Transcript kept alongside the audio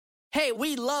Hey,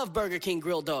 we love Burger King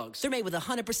grilled dogs. They're made with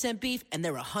 100% beef, and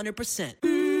they're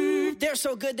 100%. They're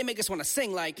so good, they make us want to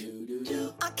sing like...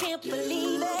 I can't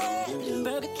believe it.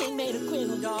 Burger King made a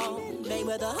grilled dog. Made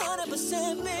with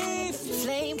 100% beef.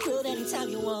 Flame grilled anytime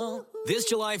you want. This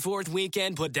July 4th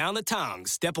weekend, put down the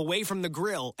tongs, step away from the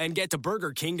grill, and get to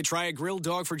Burger King to try a grilled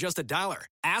dog for just $1.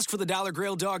 Ask for the $1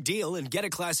 grilled dog deal and get a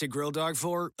classic grilled dog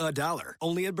for $1.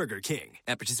 Only at Burger King.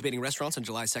 At participating restaurants on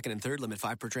July 2nd and 3rd, limit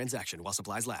 5 per transaction while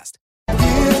supplies last.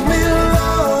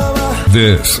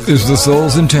 This is The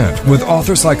Soul's Intent with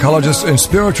author, psychologist, and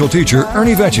spiritual teacher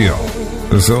Ernie Vecchio.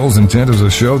 The Soul's Intent is a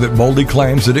show that boldly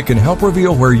claims that it can help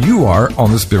reveal where you are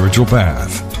on the spiritual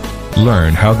path.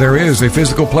 Learn how there is a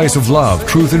physical place of love,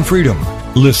 truth, and freedom.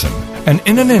 Listen, and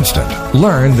in an instant,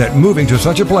 learn that moving to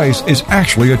such a place is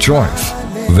actually a choice.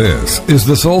 This is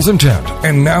The Soul's Intent,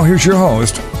 and now here's your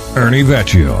host, Ernie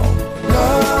Vecchio.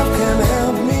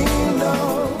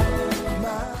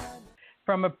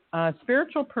 From a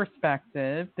spiritual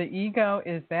perspective, the ego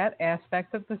is that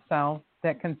aspect of the self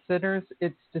that considers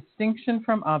its distinction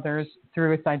from others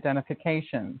through its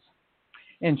identifications.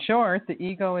 In short, the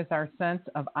ego is our sense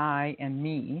of I and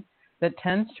me that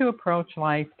tends to approach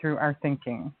life through our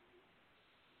thinking.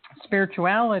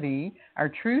 Spirituality, our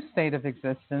true state of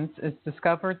existence, is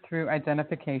discovered through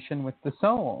identification with the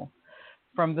soul.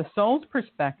 From the soul's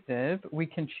perspective, we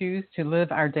can choose to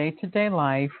live our day-to-day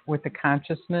life with the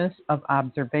consciousness of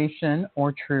observation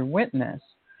or true witness.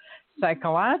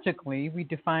 Psychologically, we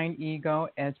define ego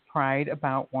as pride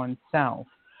about oneself.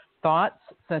 Thoughts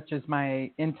such as my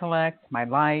intellect, my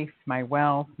life, my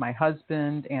wealth, my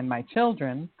husband, and my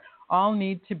children all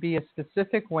need to be a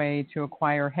specific way to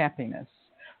acquire happiness.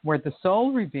 Where the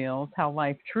soul reveals how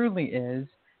life truly is,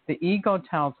 the ego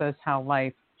tells us how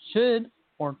life should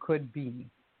or could be.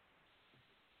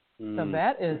 So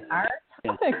that is our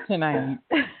topic tonight.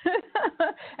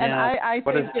 And I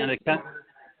think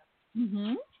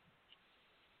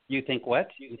You think what?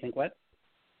 You think what?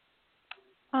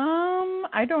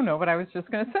 I don't know what I was just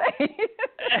going to say.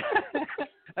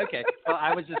 Okay. Well,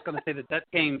 I was just going to say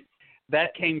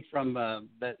that came from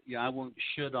that. You know, I won't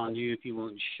should on you if you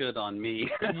won't should on me.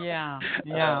 Yeah.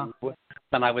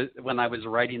 When I was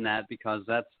writing that, because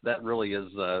that really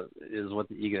is what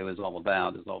the ego is all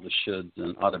about, is all the shoulds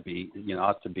and ought to be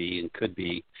and could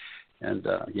be, and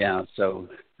so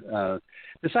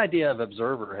this idea of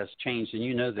observer has changed, and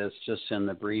you know this just in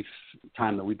the brief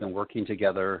time that we've been working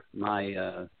together.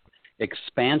 My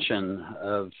expansion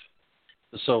of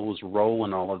the soul's role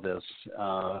in all of this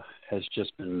has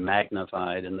just been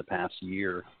magnified in the past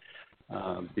year.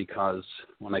 Because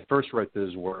when I first wrote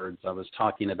those words, I was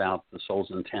talking about the soul's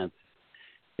intent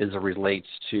as it relates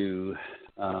to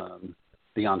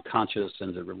the unconscious,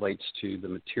 and it relates to the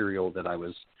material that I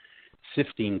was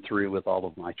sifting through with all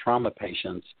of my trauma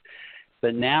patients.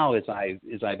 But now, as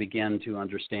I begin to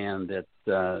understand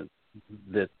that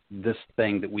this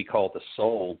thing that we call the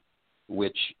soul,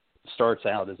 which starts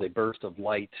out as a burst of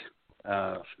light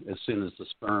as soon as the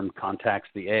sperm contacts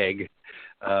the egg,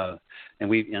 and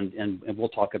we'll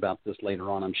talk about this later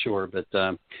on, I'm sure. But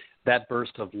that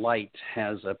burst of light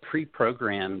has a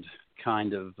pre-programmed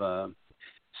kind of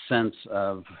sense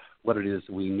of what it is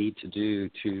we need to do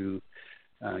to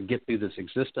get through this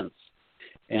existence,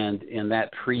 and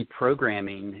that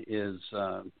pre-programming is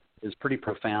pretty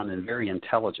profound and very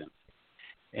intelligent,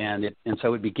 and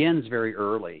so it begins very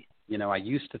early. You know, I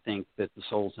used to think that the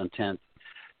soul's intent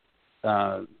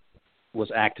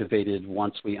was activated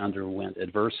once we underwent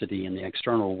adversity in the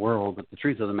external world, but the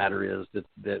truth of the matter is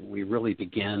that we really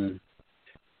begin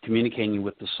communicating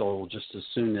with the soul just as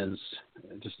soon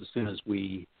as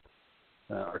we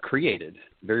are created,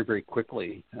 very, very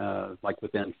quickly, like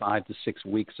within 5 to 6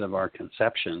 weeks of our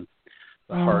conception.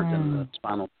 The heart and the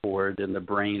spinal cord and the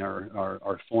brain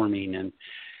are forming, and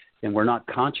we're not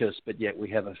conscious, but yet we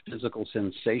have a physical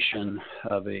sensation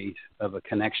of a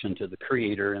connection to the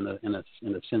Creator and a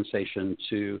sensation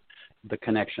to the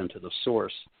connection to the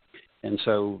Source. And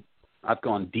so I've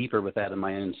gone deeper with that in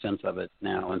my own sense of it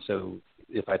now. And so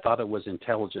if I thought it was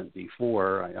intelligent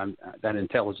before, that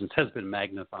intelligence has been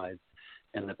magnified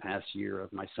in the past year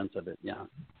of my sense of it. Yeah.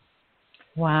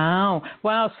 Wow.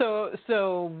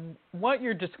 So what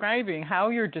you're describing, how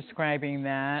you're describing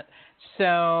that,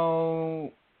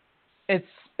 so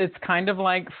it's kind of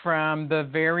like from the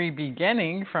very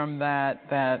beginning, from that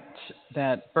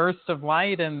burst of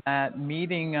light and that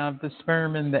meeting of the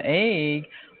sperm and the egg,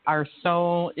 our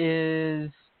soul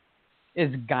is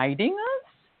guiding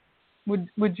us.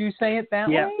 Would you say it that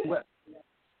way?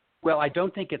 Well, I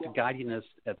don't think it's guiding us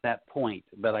at that point,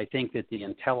 but I think that the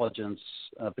intelligence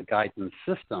of the guidance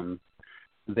system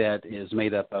that is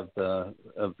made up of the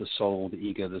soul, the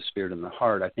ego, the spirit, and the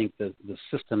heart. I think the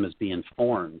system is being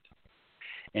formed,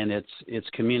 and its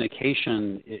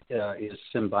communication is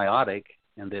symbiotic,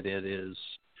 and that it is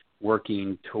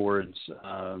working towards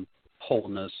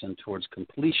wholeness and towards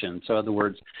completion. So, in other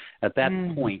words, at that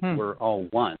point, we're all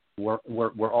one. We're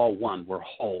all one. We're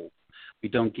whole. We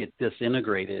don't get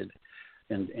disintegrated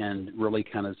and really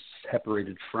kind of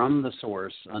separated from the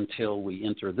source until we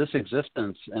enter this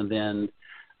existence, and then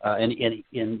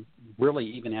and really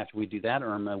even after we do that,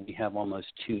 Irma, we have almost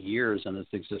 2 years in this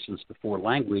existence before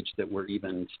language that we're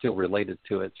even still related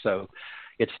to it. So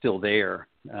it's still there.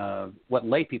 What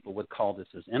lay people would call this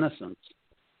is innocence,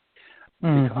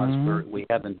 because we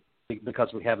haven't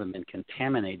been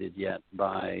contaminated yet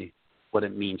by what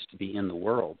it means to be in the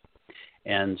world,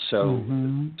 and so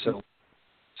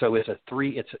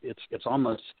it's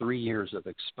almost 3 years of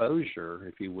exposure,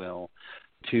 if you will,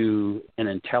 to an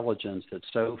intelligence that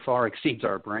so far exceeds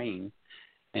our brain,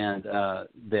 and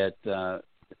that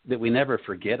we never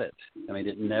forget it. I mean,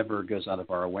 it never goes out of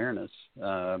our awareness.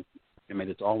 I mean,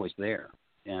 it's always there,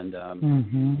 and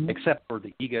except for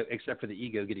the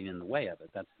ego getting in the way of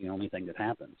it. That's the only thing that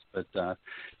happens. But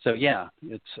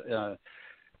it's.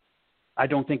 I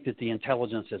don't think that the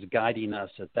intelligence is guiding us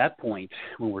at that point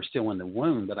when we're still in the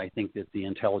womb, but I think that the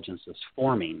intelligence is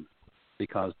forming,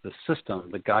 because the system,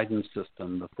 the guidance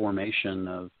system, the formation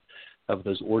of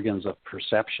those organs of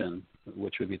perception,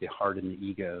 which would be the heart and the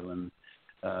ego,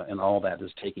 and all that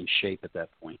is taking shape at that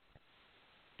point.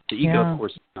 The ego, of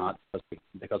course, is not,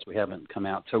 because we haven't come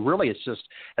out. So really it's just,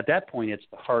 at that point, it's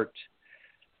the heart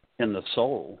and the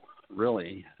soul,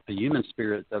 really. The human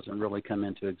spirit doesn't really come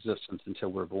into existence until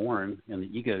we're born, and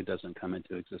the ego doesn't come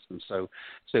into existence. So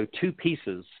 2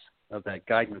 pieces of that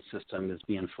guidance system is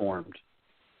being formed,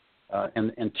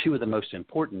 and 2 of the most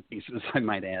important pieces, I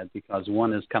might add, because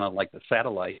one is kind of like the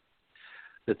satellite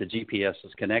that the GPS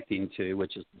is connecting to,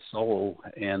 which is the soul,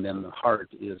 and then the heart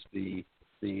is the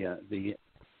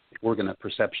organ of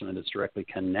perception that is directly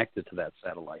connected to that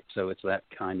satellite. So it's that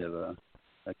kind of a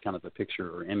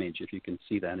picture or image, if you can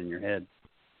see that in your head.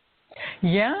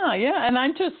 Yeah, and I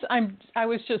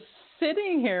was just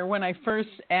sitting here when I first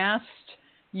asked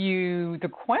you the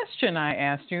question I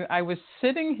asked you. I was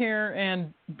sitting here,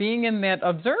 and being in that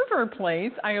observer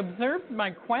place, I observed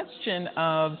my question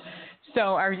of, so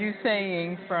are you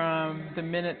saying from the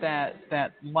minute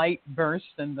that light bursts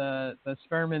and the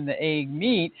sperm and the egg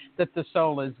meet, that the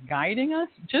soul is guiding us?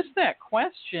 Just that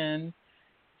question,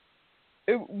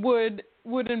 it would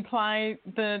imply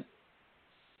that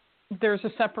there's a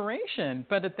separation,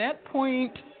 but at that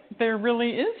point there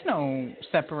really is no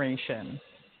separation.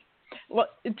 Well,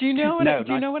 do you know what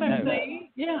I'm saying?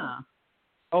 Yeah.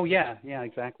 Oh yeah,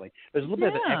 exactly. There's a little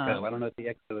bit of an echo. I don't know if the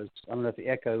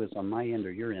echo is on my end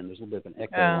or your end. There's a little bit of an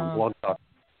echo on Blog Talk.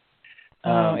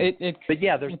 It could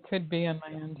be on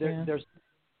my end. There's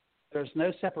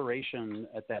no separation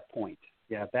at that point.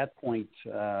 Yeah, at that point,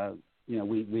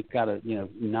 we've got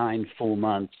 9 full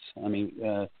months. I mean,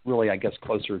 really, I guess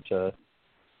closer to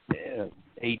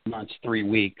 8 months, 3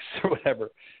 weeks, or whatever,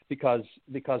 because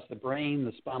the brain,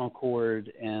 the spinal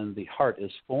cord, and the heart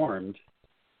is formed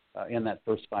in that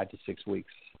first 5 to 6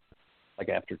 weeks, like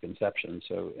after conception.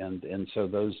 So so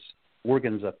those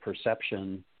organs of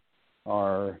perception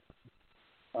are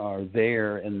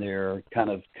there, and they're kind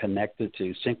of connected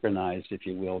to, synchronized, if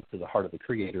you will, to the heart of the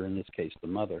Creator, in this case, the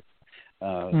Mother.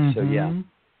 So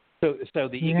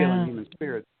the ego and human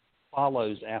spirit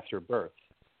follows after birth.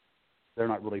 They're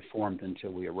not really formed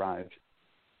until we arrive.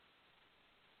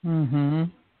 Huh.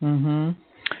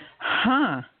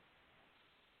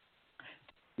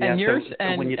 Yeah, and you're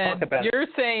you're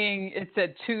saying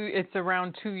it's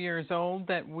around 2 years old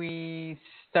that we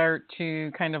start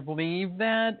to kind of leave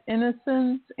that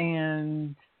innocence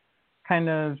and kind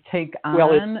of take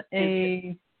on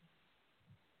a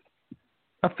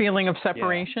feeling of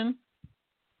separation? Yeah.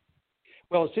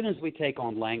 Well, as soon as we take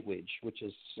on language, which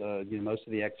is, most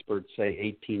of the experts say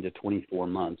 18 to 24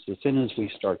 months, as soon as we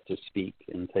start to speak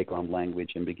and take on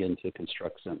language and begin to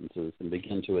construct sentences and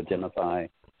begin to identify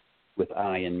with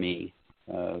I and me,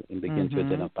 and begin to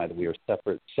identify that we are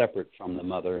separate from the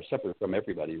mother, separate from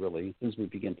everybody, really, as soon as we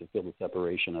begin to feel the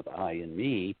separation of I and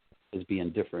me as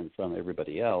being different from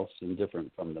everybody else and different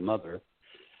from the mother,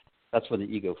 that's when the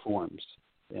ego forms.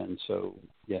 And so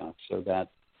that's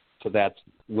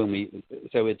when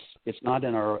it's not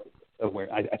in our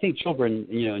aware. I think children,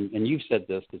 and you've said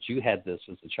this, that you had this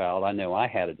as a child. I know I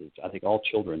had it. I think all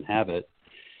children have it.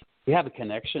 We have a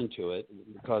connection to it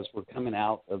because we're coming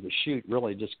out of the chute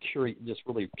really just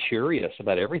really curious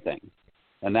about everything.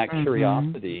 And that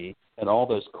curiosity all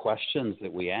those questions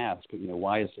that we ask.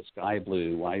 Why is the sky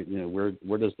blue? Why,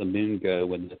 where does the moon go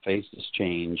when the phases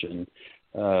change? And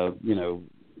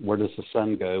where does the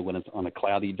sun go when it's on a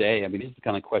cloudy day? I mean, these are the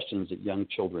kind of questions that young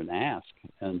children ask,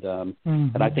 and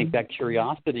I think that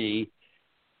curiosity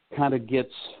kind of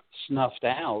gets snuffed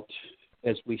out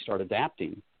as we start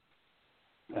adapting,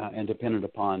 and dependent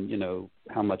upon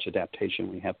how much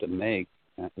adaptation we have to make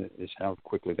is how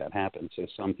quickly that happens. So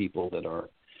some people that are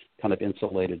kind of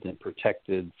insulated and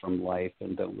protected from life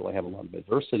and don't really have a lot of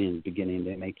adversity in the beginning,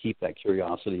 they may keep that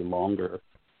curiosity longer,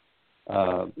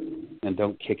 and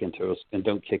don't kick into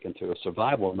a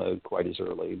survival mode quite as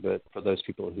early. But for those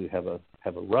people who have a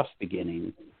rough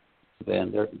beginning,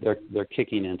 then they're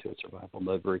kicking into a survival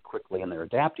mode very quickly, and they're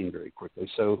adapting very quickly.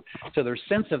 So their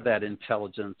sense of that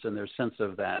intelligence and their sense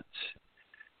of that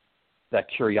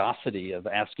curiosity of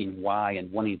asking why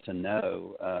and wanting to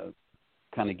know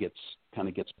kind of gets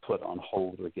put on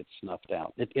hold or gets snuffed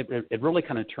out. It really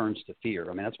kind of turns to fear.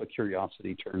 I mean, that's what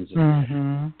curiosity turns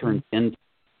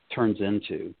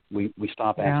into. We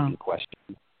stop asking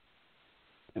questions,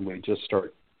 and we just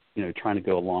start trying to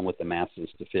go along with the masses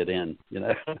to fit in.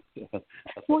 That's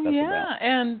what that's about.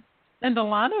 And a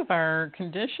lot of our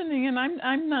conditioning, and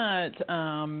I'm not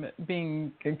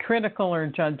being critical or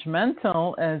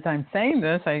judgmental as I'm saying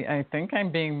this. I think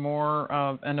I'm being more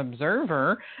of an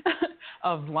observer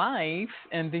of life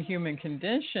and the human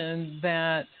condition,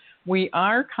 that we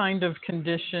are kind of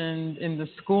conditioned in the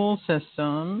school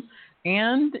system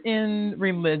and in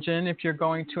religion. If you're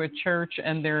going to a church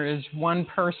and there is one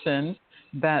person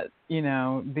that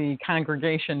the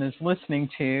congregation is listening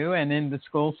to, and in the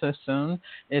school system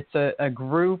it's a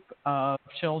group of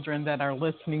children that are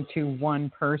listening to one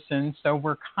person. So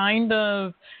we're kind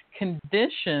of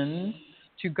conditioned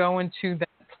to go into that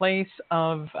place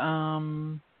of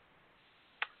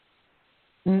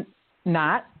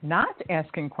not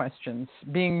asking questions,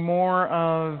 being more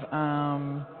of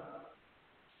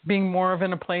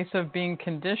in a place of being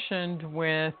conditioned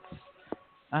with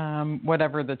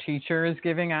whatever the teacher is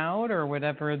giving out, or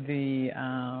whatever the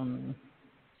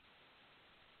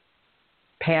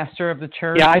pastor of the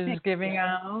church is giving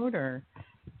out, or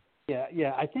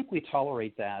I think we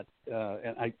tolerate that,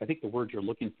 and I think the word you're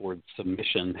looking for is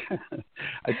submission.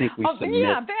 I think we submit.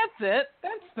 Yeah, that's it.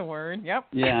 That's the word. Yep.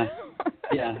 Yeah.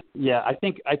 I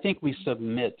think we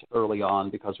submit early on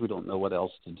because we don't know what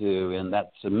else to do, and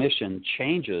that submission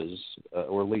changes,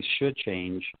 or at least should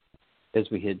change, as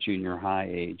we hit junior high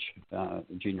age.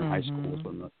 Junior high school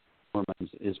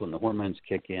is when the hormones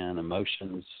kick in,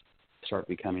 emotions start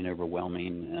becoming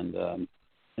overwhelming,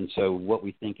 and so what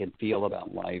we think and feel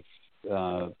about life,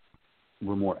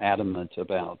 we're more adamant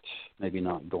about maybe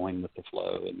not going with the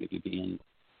flow, and maybe being,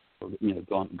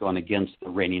 going against the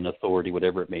reigning authority,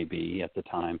 whatever it may be at the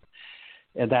time.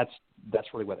 And that's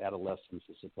really what adolescence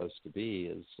is supposed to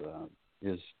be,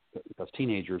 is because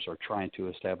teenagers are trying to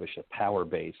establish a power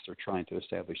base. They're trying to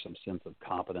establish some sense of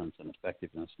competence and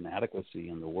effectiveness and adequacy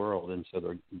in the world, and so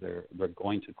they're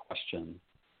going to question,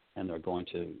 and they're going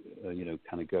to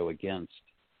kind of go against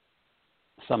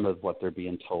some of what they're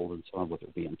being told and some of what they're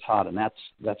being taught, and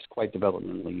that's quite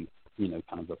developmentally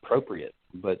kind of appropriate.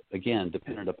 But again,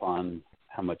 dependent upon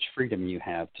how much freedom you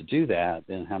have to do that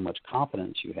and how much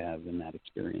confidence you have in that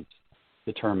experience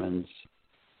determines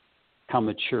how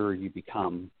mature you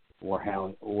become,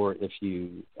 or if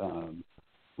you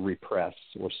repress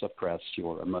or suppress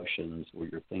your emotions or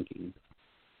your thinking.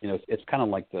 It's kind of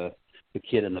like the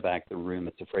kid in the back of the room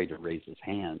that's afraid to raise his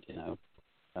hand.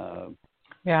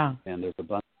 And there's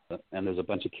a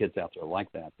bunch of kids out there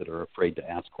like that are afraid to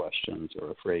ask questions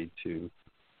or afraid to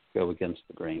go against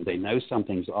the grain. They know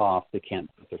something's off. They can't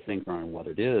put their finger on what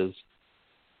it is.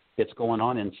 It's going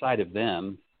on inside of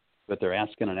them, but they're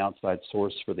asking an outside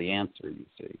source for the answer, you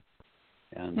see.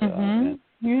 And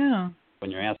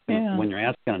when you're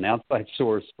asking an outside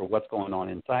source for what's going on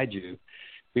inside you,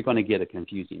 you're going to get a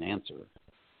confusing answer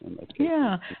in most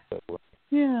cases.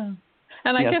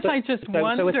 And I guess I just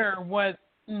wonder what.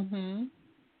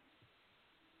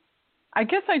 I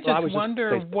guess I just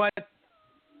wonder what.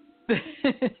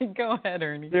 Go ahead,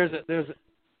 Ernie. There's a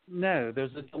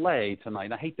delay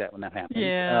tonight. I hate that when that happens.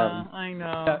 Yeah, I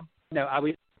know.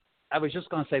 I was just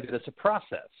going to say that it's a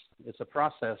process. It's a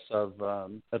process of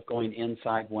going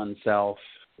inside oneself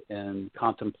and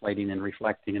contemplating and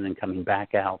reflecting, and then coming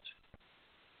back out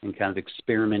and kind of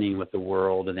experimenting with the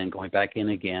world, and then going back in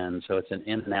again. So it's an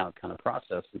in and out kind of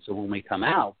process. And so when we come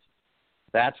out,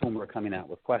 that's when we're coming out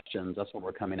with questions. That's when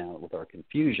we're coming out with our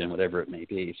confusion, whatever it may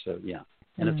be. So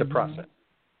and it's a process.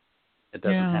 It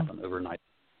doesn't happen overnight.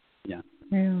 I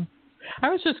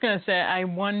was just going to say, I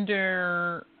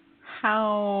wonder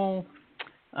how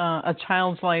a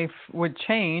child's life would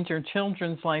change, or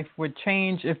children's life would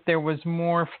change, if there was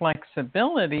more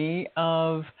flexibility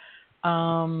of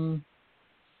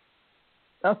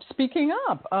speaking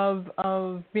up,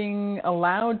 of being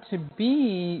allowed to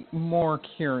be more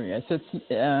curious. It's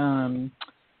and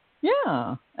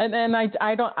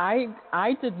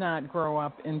I did not grow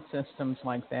up in systems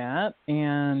like that,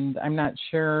 and I'm not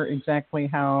sure exactly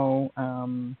how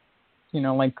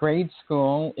like grade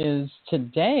school is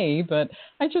today, but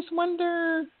I just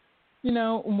wonder,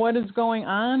 what is going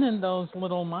on in those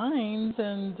little minds,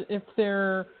 and if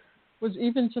there was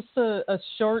even just a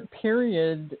short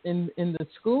period in the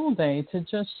school day to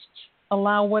just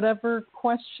allow whatever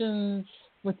questions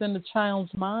within the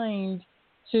child's mind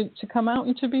to come out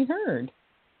and to be heard.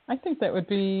 I think that would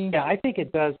be. Yeah, I think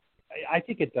it does. I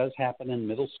think it does happen in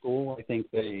middle school. I think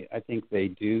they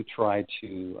do try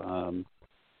to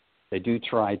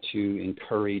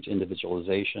encourage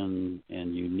individualization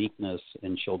and uniqueness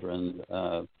in children.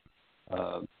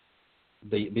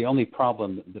 The only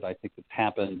problem that I think that's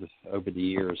happened over the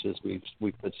years is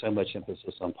we've put so much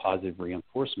emphasis on positive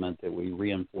reinforcement that we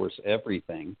reinforce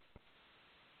everything,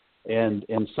 and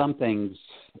some things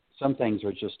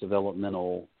are just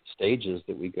developmental stages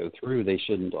that we go through. They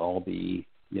shouldn't all be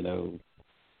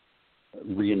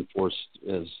reinforced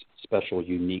as special,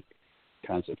 unique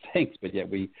kinds of things, but yet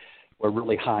we're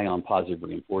really high on positive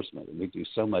reinforcement, and we do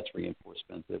so much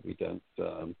reinforcement that we don't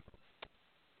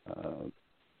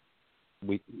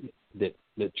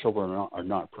that children are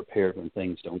not prepared when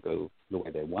things don't go the way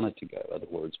they want it to go. In other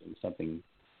words, when something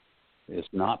is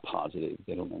not positive,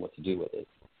 they don't know what to do with it.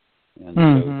 And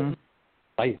so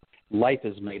life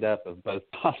is made up of both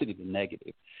positive and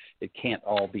negative. It can't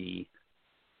all be,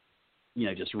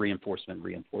 just reinforcement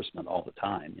all the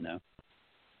time,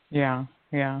 Yeah.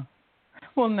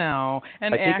 Well, no.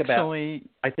 And I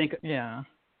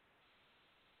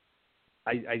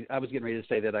was getting ready to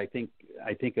say that I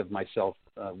think of myself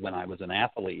when I was an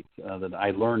athlete that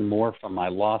I learned more from my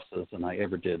losses than I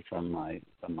ever did from my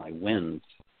wins,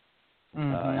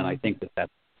 and I think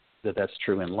that's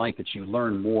true in life. That you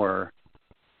learn more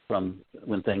from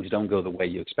when things don't go the way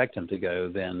you expect them to go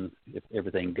than if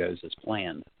everything goes as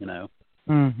planned.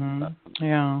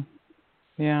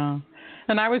 Yeah.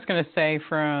 And I was going to say,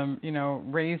 from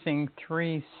raising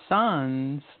 3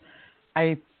 sons,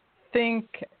 I think,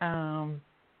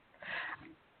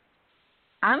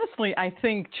 honestly, I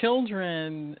think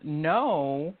children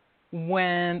know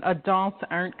when adults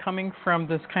aren't coming from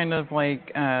this kind of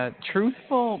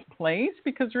truthful place,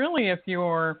 because really, if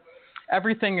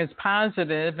everything is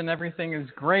positive and everything is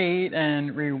great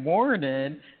and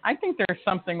rewarded, I think there's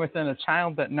something within a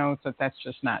child that knows that that's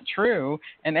just not true.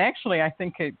 And actually, I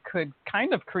think it could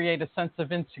kind of create a sense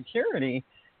of insecurity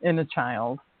in a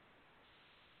child.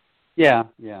 Yeah.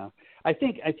 I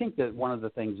think that one of the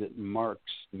things that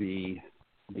marks the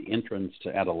entrance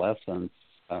to adolescence,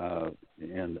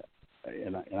 and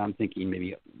I'm thinking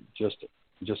maybe just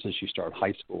as you start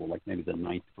high school, like maybe the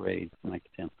 9th to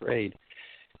 10th grade,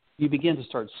 you begin to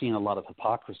start seeing a lot of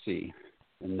hypocrisy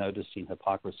and noticing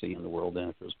hypocrisy in the world. And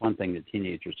if there's one thing that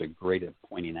teenagers are great at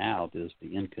pointing out, is the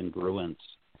incongruence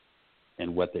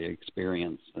in what they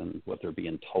experience and what they're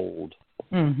being told.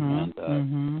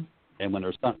 And when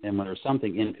there's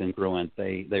something incongruent,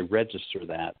 they register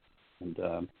that.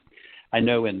 And I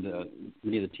know in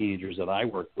many of the teenagers that I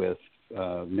work with,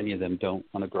 many of them don't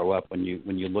want to grow up. When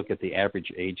you look at the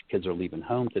average age kids are leaving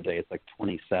home today, it's like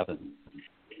 27.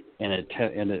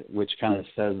 Which kind of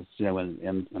says,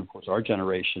 and of course our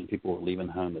generation, people were leaving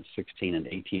home at 16 and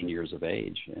 18 years of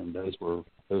age, and those were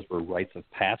rites of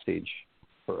passage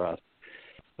for us.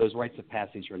 Those rites of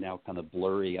passage are now kind of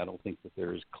blurry. I don't think that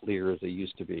they're as clear as they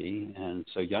used to be, and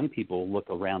so young people look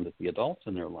around at the adults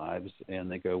in their lives and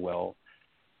they go, well,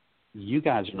 you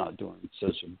guys are not doing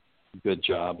such a good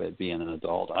job at being an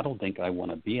adult. I don't think I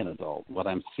want to be an adult. What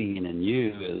I'm seeing in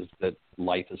you is that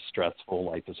life is stressful,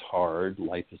 life is hard,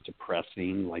 life is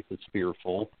depressing, life is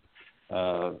fearful,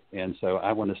 and so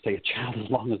I want to stay a child as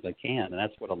long as I can. And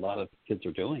that's what a lot of kids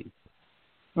are doing.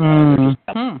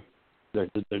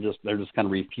 They're just kind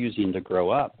of refusing to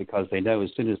grow up, because they know as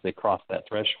soon as they cross that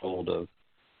threshold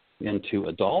into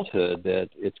adulthood that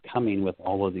it's coming with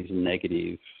all of these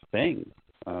negative things.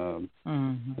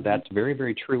 That's very,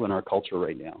 very true in our culture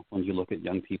right now. When you look at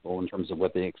young people in terms of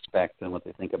what they expect and what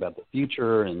they think about the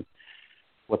future and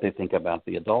what they think about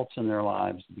the adults in their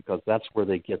lives, because that's where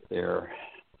they get their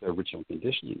original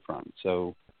conditioning from.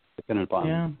 So depending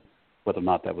upon whether or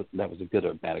not that was a good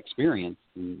or bad experience,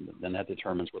 then that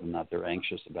determines whether or not they're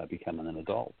anxious about becoming an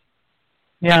adult.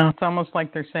 Yeah, it's almost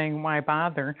like they're saying, why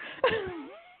bother?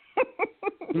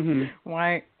 Mm-hmm.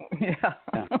 Why? Yeah.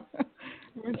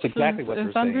 That's exactly what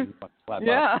they're saying.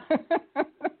 Yeah.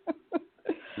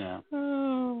 Yeah.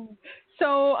 Oh. So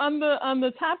on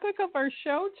the topic of our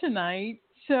show tonight,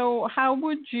 so how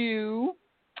would you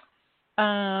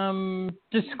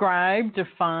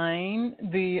define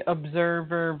the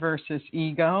observer versus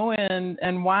ego,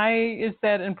 and why is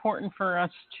that important for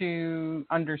us to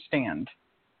understand?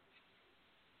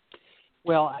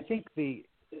 Well, I think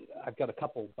I've got a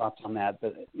couple thoughts on that,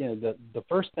 but the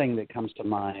first thing that comes to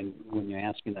mind when you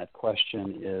ask me that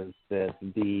question is that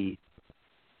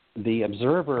the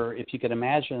observer, if you could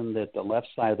imagine that the left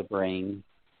side of the brain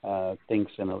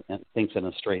thinks in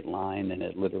a straight line, and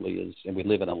it literally is, and we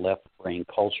live in a left brain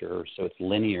culture, so it's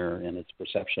linear in its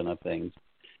perception of things.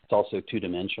 It's also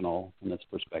two-dimensional in its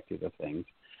perspective of things.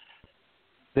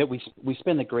 That we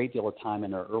spend a great deal of time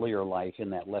in our earlier life in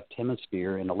that left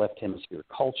hemisphere, in the left hemisphere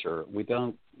culture. We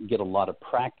don't get a lot of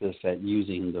practice at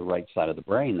using the right side of the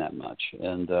brain that much,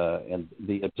 and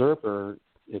the observer,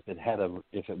 if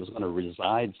it was going to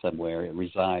reside somewhere, it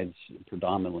resides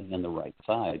predominantly in the right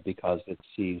side because it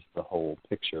sees the whole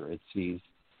picture. It sees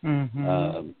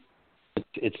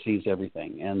it sees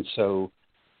everything, and so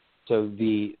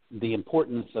the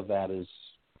importance of that is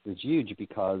huge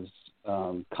because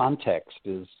context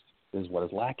is what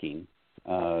is lacking.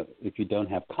 If you don't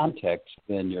have context,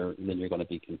 then you're going to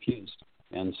be confused,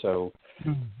 and so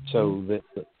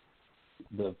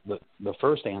the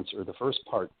first answer, the first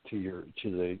part to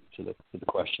the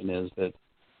question is that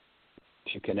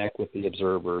to connect with the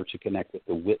observer, to connect with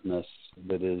the witness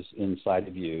that is inside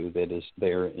of you, that is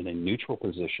there in a neutral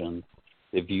position,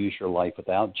 that views your life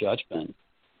without judgment,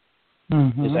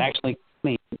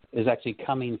 is actually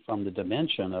coming from the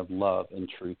dimension of love and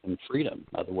truth and freedom.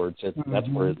 In other words, that's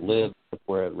where it lives, that's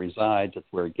where it resides, that's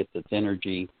where it gets its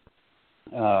energy.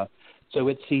 So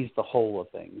it sees the whole of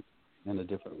things in a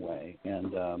different way,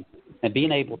 and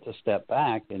being able to step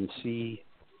back and see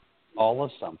all of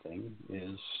something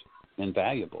is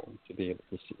invaluable to be able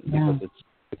to see because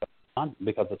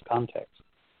it's context.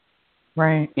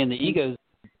 Right. And the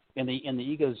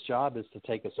ego's job is to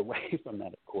take us away from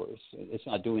that. Of course, it's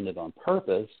not doing it on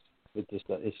purpose.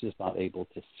 It's just not able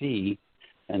to see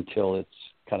until it's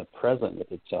kind of present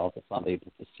with itself. It's not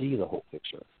able to see the whole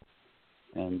picture,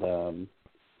 and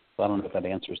so I don't know if that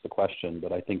answers the question,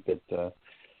 but I think that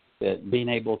being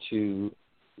able to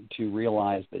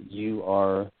realize that you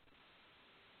are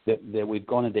that we've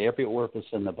gone into every orifice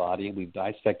in the body, we've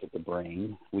dissected the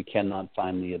brain, we cannot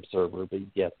find the observer, but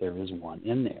yet there is one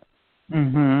in there.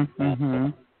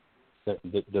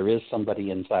 There is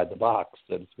somebody inside the box,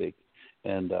 so to speak,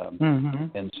 and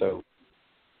so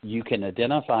you can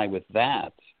identify with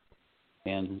that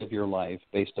and live your life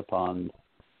based upon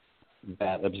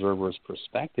that observer's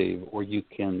perspective, or you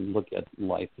can look at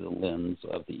life through the lens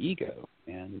of the ego.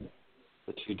 And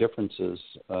the two differences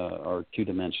are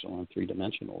two-dimensional and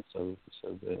three-dimensional. So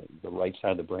the right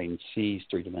side of the brain sees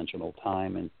three-dimensional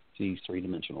time and sees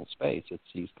three-dimensional space. It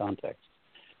sees context.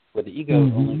 Where the ego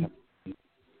only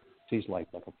sees life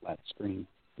like a flat screen.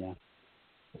 Yeah.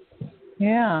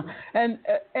 Yeah, and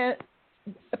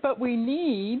but we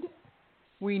need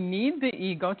the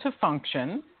ego to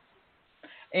function.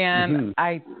 And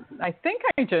I think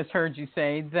I just heard you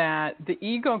say that the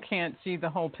ego can't see the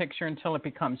whole picture until it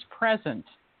becomes present.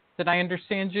 Did I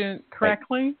understand you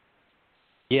correctly? Right.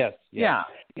 Yes. Yeah.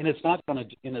 And it's not going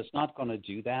to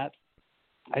do that.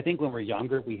 I think when we're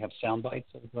younger, we have sound bites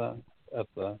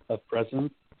of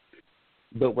presence,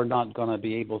 but we're not going to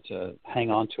be able to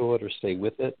hang on to it or stay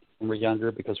with it when we're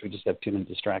younger because we just have too many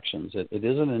distractions. It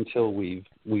isn't until we've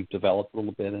developed a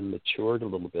little bit and matured a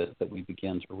little bit that we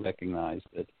begin to recognize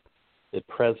that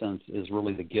presence is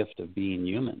really the gift of being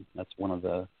human. That's one of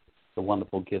the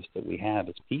wonderful gifts that we have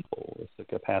as people, is the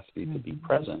capacity to be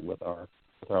present with our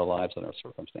lives and our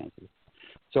circumstances.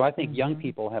 So I think young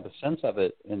people have a sense of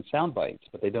it in sound bites,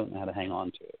 but they don't know how to hang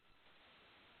on to it.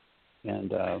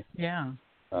 And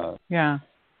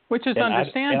which is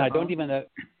understandable. I don't even know.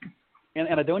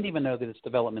 And I don't even know that it's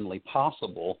developmentally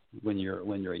possible when you're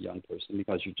a young person,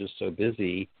 because you're just so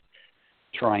busy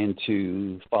trying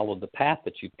to follow the path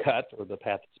that you've cut or the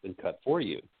path that's been cut for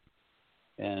you.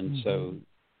 And so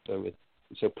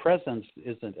presence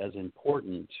isn't as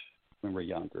important when we're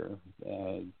younger.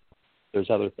 There's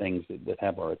other things that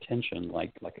have our attention,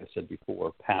 like I said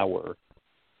before, power,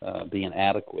 being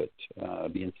adequate,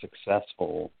 being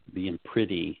successful, being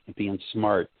pretty, being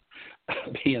smart,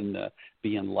 being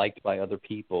liked by other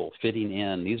people, fitting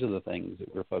in. These are the things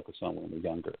that we're focused on when we're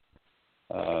younger.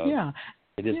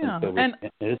 It isn't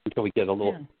until we get a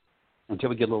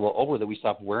little older that we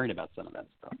stop worrying about some of that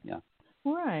stuff. Yeah.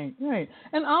 Right.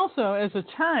 And also, as a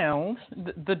child,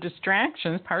 the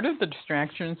distractions, part of the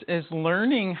distractions is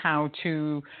learning how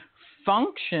to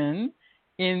function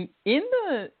in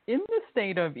the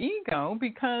state of ego,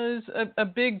 because a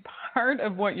big part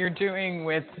of what you're doing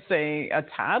with, say, a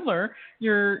toddler,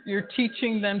 you're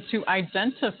teaching them to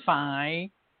identify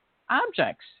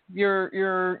objects.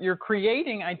 You're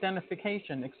creating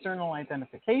identification, external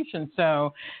identification.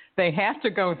 So they have to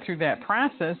go through that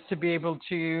process to be able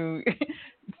to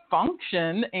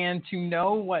function and to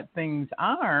know what things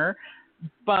are.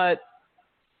 But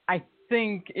I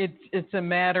think it's a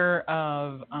matter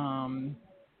of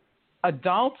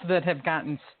adults that have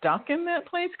gotten stuck in that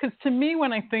place. Because to me,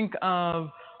 when I think of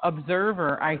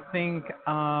observer, I think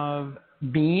of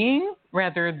being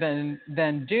rather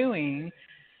than doing.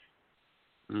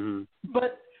 Mm-hmm.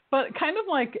 But kind of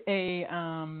like a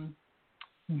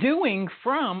doing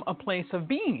from a place of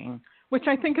being, which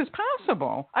I think is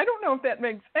possible. I don't know if that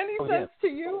makes any sense to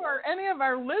you or any of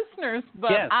our listeners,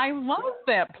 but yes. I love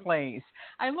that place.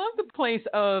 I love the place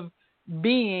of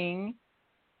being,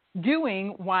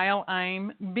 doing while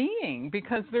I'm being,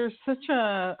 because there's such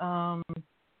a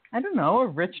a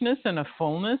richness and a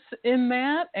fullness in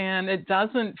that, and it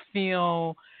doesn't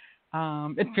feel.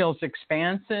 It feels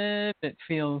expansive. It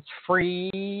feels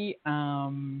free,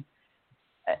 and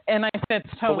I think that's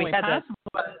totally possible.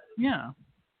 Yeah,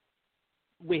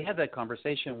 we had that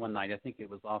conversation one night. I think it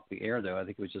was off the air, though. I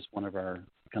think it was just one of our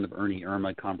kind of Ernie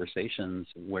Irma conversations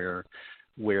where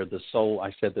the soul.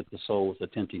 I said that the soul was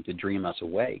attempting to dream us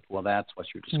awake. Well, that's what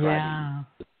you're describing.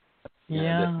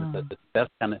 Yeah.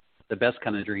 The best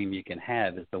kind of dream you can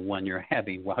have is the one you're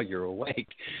having while you're awake,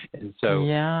 and so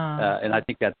and I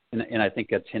think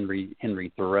that's Henry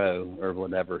Thoreau or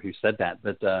whatever who said that,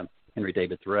 but Henry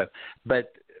David Thoreau.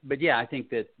 But yeah, I think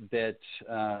that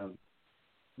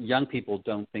young people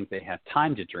don't think they have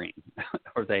time to dream,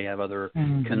 or they have other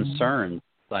concerns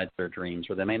besides their dreams,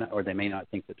 or they may not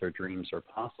think that their dreams are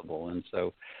possible, and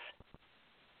so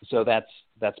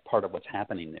that's part of what's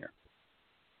happening there.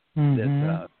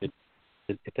 That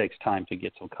it takes time to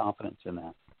get some confidence in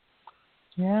that.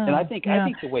 Yeah. And I think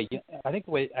the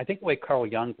way Carl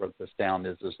Jung broke this down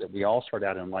is that we all start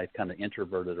out in life kind of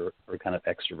introverted or kind of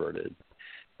extroverted.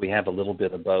 We have a little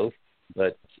bit of both,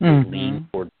 but we lean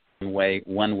toward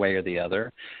one way or the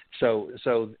other. So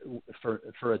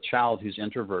for a child who's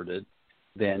introverted,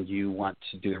 then you want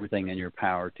to do everything in your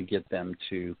power to get them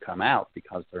to come out,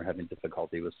 because they're having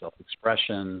difficulty with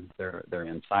self-expression. They're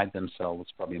inside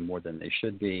themselves probably more than they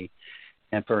should be.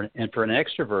 And for an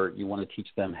extrovert, you want to teach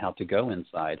them how to go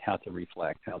inside, how to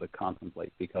reflect, how to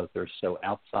contemplate, because they're so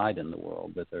outside in the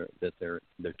world that they're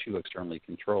too externally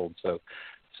controlled.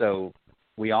 So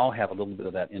we all have a little bit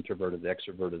of that introverted,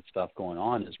 extroverted stuff going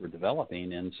on as we're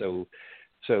developing, and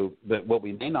but what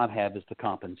we may not have is the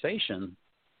compensation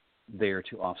there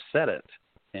to offset it,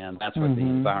 and that's what the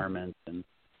environment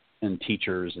and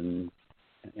teachers and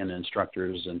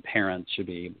instructors and parents should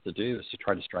be able to do, is to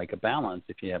try to strike a balance.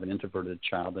 If you have an introverted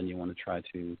child, then you want to try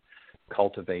to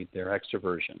cultivate their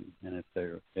extroversion, and if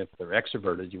they're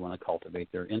extroverted, you want to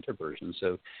cultivate their introversion.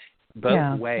 So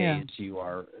both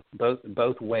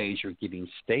ways you're giving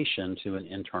station to an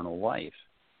internal life,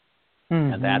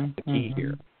 and that's the key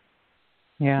here.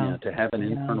 Yeah, to have an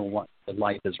internal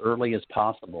life as early as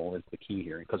possible is the key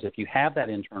here, because if you have that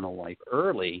internal life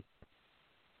early,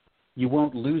 you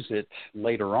won't lose it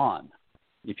later on.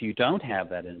 If you don't have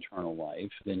that internal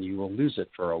life, then you will lose it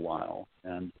for a while,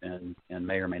 and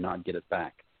may or may not get it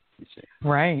back. You see.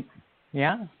 Right.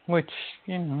 Yeah. Which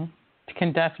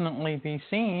can definitely be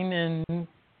seen in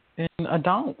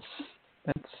adults.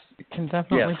 It can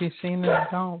definitely be seen in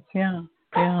adults. Yeah.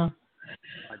 Yeah.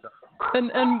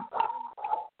 And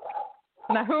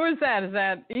now, who is that? Is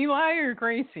that Eli or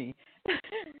Gracie?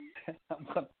 I'm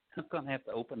going to have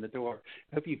to open the door.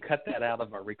 I hope you cut that out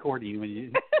of our recording. When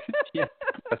you,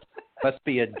 must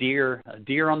be a deer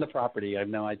on the property. I have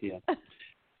no idea.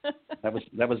 That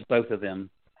was both of them.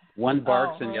 One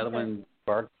barks and the other one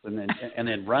barks and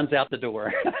then runs out the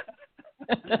door.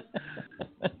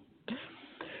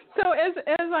 So as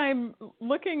I'm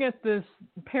looking at this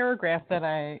paragraph that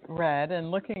I read and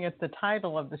looking at the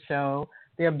title of the show,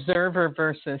 The Observer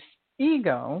versus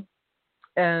Ego,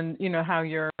 and how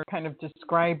you're kind of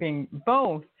describing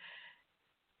both,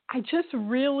 I just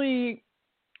really,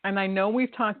 and I know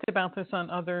we've talked about this on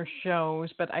other shows,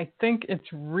 but I think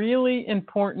it's really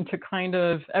important to kind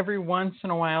of every once in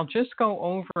a while just go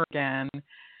over again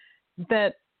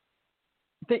that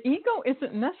the ego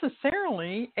isn't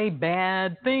necessarily a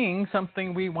bad thing,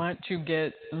 something we want to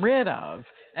get rid of.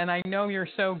 And I know you're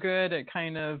so good at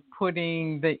kind of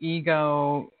putting the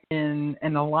ego in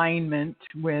an alignment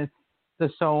with the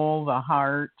soul, the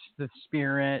heart, the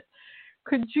spirit.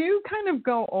 Could you kind of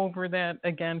go over that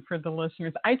again for the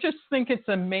listeners? I just think it's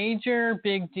a major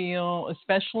big deal,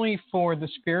 especially for the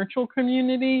spiritual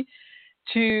community,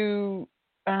 to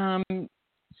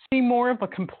see more of a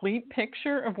complete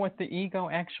picture of what the ego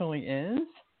actually is.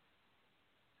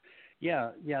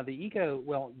 Yeah. The ego.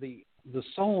 Well, the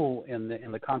soul in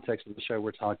the context of the show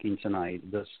we're talking tonight,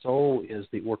 the soul is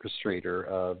the orchestrator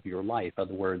of your life. In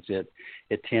other words, it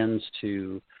tends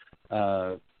to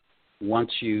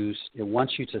wants you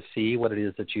to see what it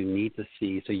is that you need to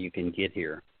see so you can get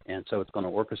here, and so it's going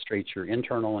to orchestrate your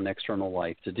internal and external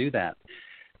life to do that.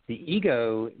 The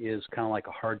ego is kind of like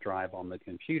a hard drive on the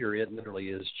computer. It literally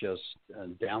is just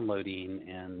downloading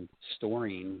and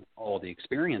storing all the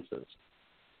experiences,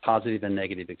 positive and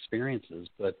negative experiences,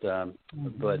 but the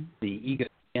ego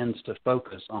tends to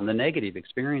focus on the negative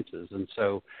experiences, and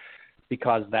so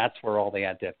because that's where all the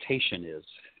adaptation is.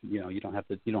 You don't have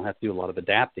to do a lot of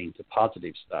adapting to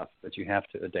positive stuff, but you have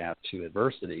to adapt to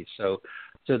adversity. So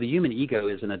the human ego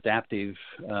is an adaptive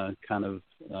kind of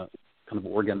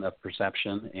organ of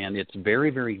perception, and it's very,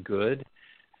 very good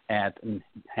at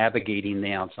navigating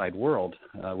the outside world.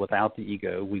 Without the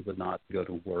ego, we would not go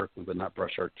to work, we would not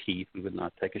brush our teeth, we would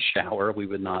not take a shower, we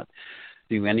would not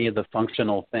do any of the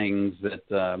functional things that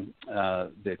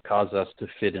cause us to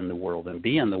fit in the world and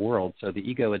be in the world. So the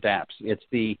ego adapts. It's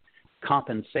the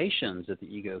compensations that the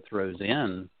ego throws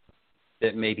in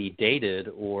that may be dated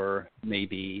or may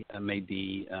be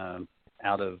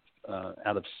out of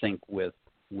sync with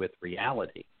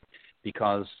reality,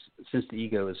 because since the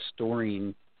ego is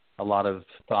storing a lot of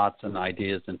thoughts and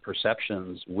ideas and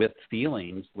perceptions with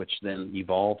feelings, which then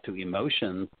evolve to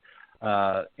emotions,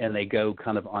 and they go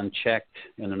kind of unchecked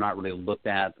and they're not really looked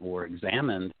at or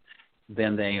examined,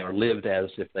 then they are lived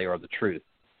as if they are the truth.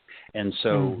 And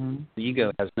so the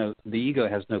ego has no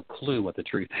clue what the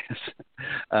truth is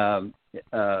as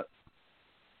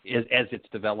it's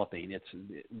developing.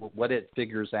 What it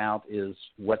figures out is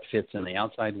what fits in the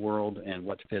outside world and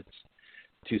what fits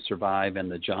to survive in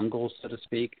the jungle, so to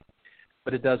speak.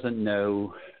 But it doesn't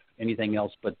know anything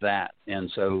else but that. And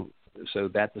so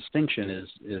that distinction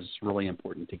is really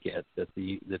important to get, that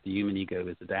the human ego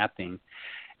is adapting,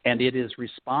 and it is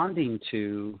responding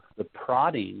to the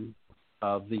prodding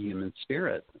of the human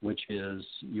spirit, which is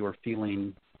your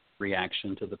feeling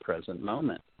reaction to the present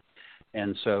moment.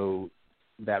 And so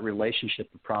that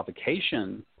relationship of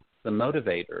provocation, the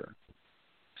motivator.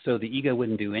 So the ego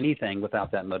wouldn't do anything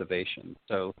without that motivation.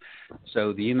 So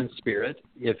the human spirit,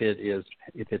 if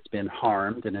it's been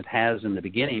harmed, and it has in the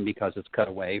beginning because it's cut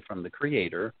away from the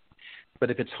Creator, but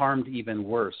if it's harmed even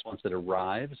worse once it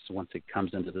arrives, once it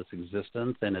comes into this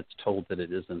existence, and it's told that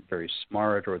it isn't very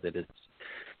smart, or that it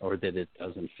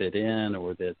doesn't fit in,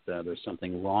 or that there's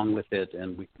something wrong with it,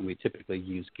 and we typically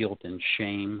use guilt and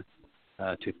shame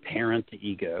to parent the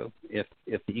ego. If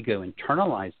the ego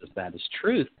internalizes that as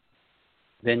truth,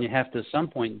 then you have to at some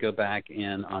point go back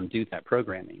and undo that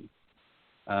programming.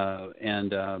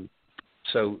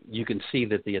 So you can see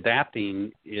that the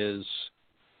adapting is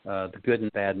the good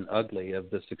and bad and ugly of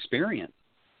this experience.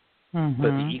 But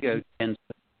the ego tends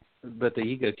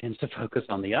to focus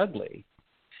on the ugly,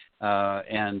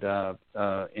 and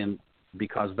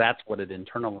because that's what it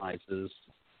internalizes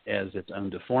as its own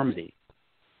deformity,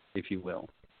 if you will.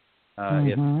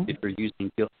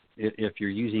 If you're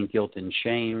using guilt and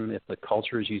shame, if the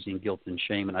culture is using guilt and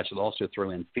shame, and I should also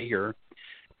throw in fear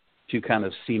to kind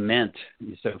of cement.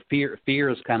 So fear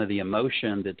is kind of the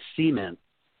emotion that cements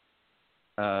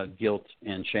guilt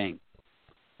and shame.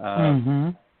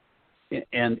 And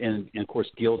of course,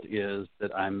 guilt is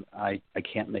that I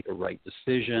can't make a right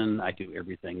decision. I do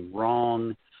everything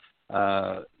wrong.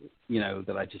 That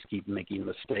I just keep making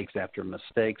mistakes after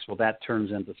mistakes. Well, that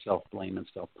turns into self-blame and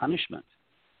self-punishment.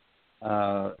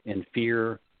 And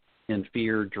fear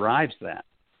drives that.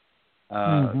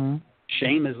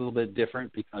 Shame is a little bit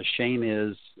different, because shame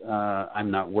is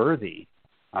I'm not worthy,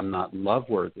 I'm not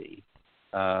love-worthy,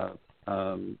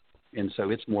 and so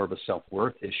it's more of a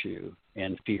self-worth issue,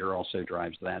 and fear also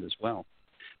drives that as well.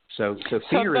 So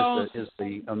fear is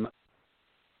the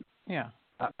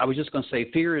I was just going to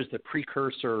say, fear is the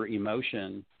precursor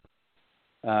emotion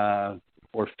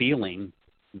or feeling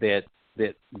that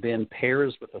then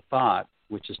pairs with a thought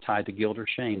which is tied to guilt or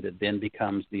shame, that then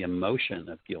becomes the emotion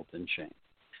of guilt and shame.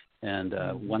 And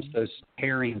once those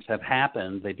pairings have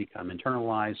happened, they become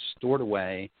internalized, stored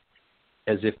away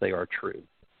as if they are true.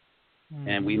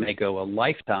 And we may go a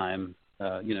lifetime,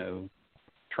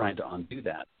 trying to undo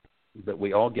that, but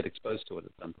we all get exposed to it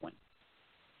at some point.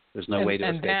 There's no way to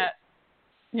escape it.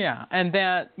 Yeah, and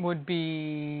that would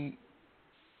be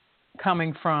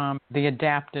coming from the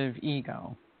adaptive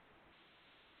ego.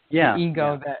 Yeah. The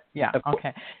ego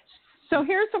okay. So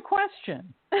here's a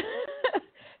question.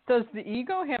 Does the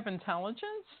ego have intelligence?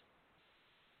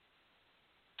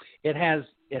 It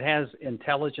has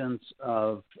intelligence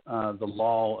of the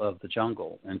law of the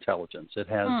jungle intelligence. It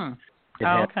has.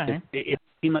 Okay.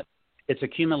 It's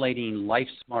accumulating life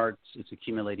smarts. It's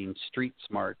accumulating street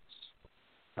smarts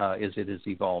as it is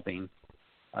evolving.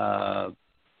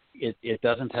 It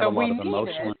doesn't have a lot of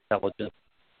emotional intelligence.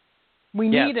 We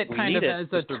need it kind of as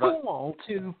a tool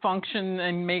to function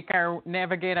and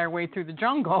navigate our way through the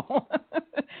jungle.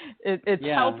 It's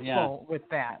helpful with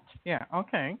that. Yeah.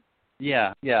 Okay.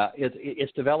 Yeah.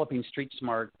 It's developing street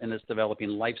smart and it's developing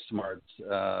life smarts.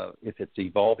 If it's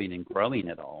evolving and growing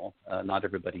at all, not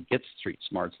everybody gets street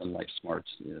smarts and life smarts,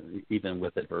 even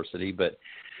with adversity. But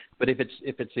if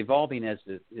it's evolving as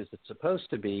it's supposed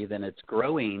to be, then it's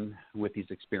growing with these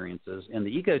experiences. And the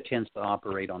ego tends to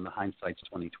operate on the hindsight's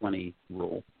 20/20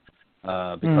 rule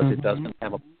because it doesn't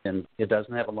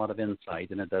have a lot of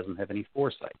insight and it doesn't have any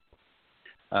foresight.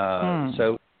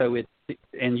 So it,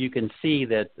 and you can see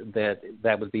that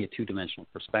would be a two-dimensional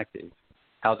perspective.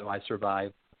 How do I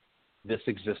survive this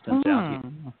existence out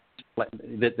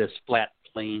here, this flat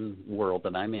plane world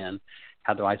that I'm in?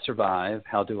 How do I survive?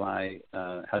 How do I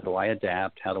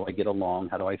adapt? How do I get along?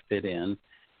 How do I fit in?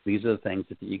 These are the things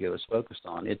that the ego is focused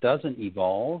on. It doesn't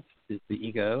evolve, the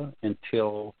ego,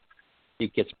 until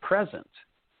it gets present,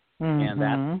 and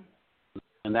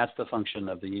that's the function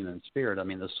of the human spirit. I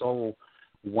mean, the soul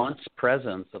wants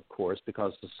presence, of course,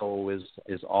 because the soul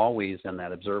is always in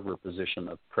that observer position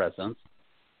of presence.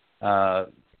 The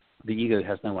ego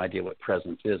has no idea what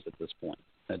presence is at this point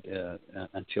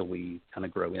until we kind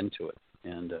of grow into it.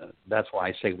 And that's why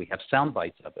I say we have sound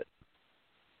bites of it.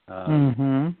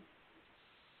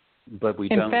 But we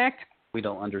don't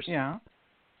understand. Yeah.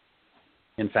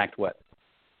 In fact, what?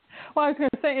 Well, I was going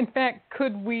to say, in fact,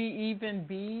 could we even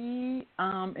be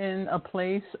in a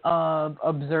place of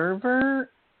observer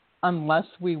unless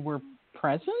we were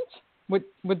present?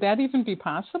 Would that even be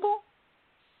possible?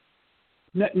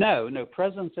 No.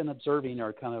 Presence and observing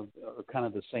are kind of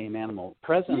the same animal.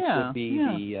 Presence would be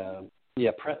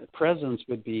presence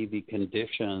would be the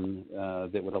condition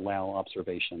that would allow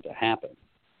observation to happen.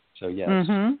 So yes.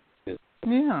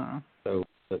 So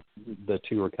the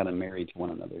two are kind of married to one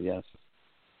another. Yes.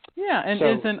 Yeah, and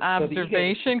is an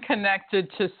observation connected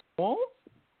to soul?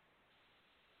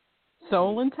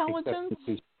 Soul intelligence?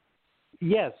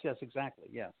 Yes, exactly.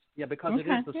 Yes. Yeah, because it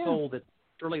is the soul that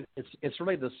it's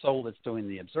really the soul that's doing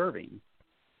the observing.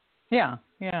 Yeah,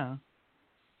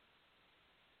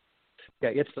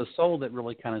 it's the soul that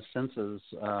really kind of senses.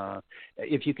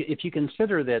 If you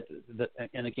consider that,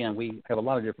 and again, we have a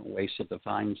lot of different ways to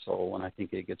define soul, and I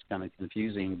think it gets kind of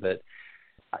confusing. But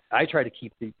I try to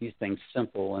keep these things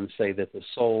simple and say that the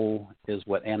soul is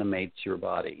what animates your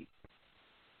body.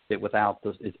 That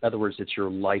in other words, it's your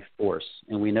life force,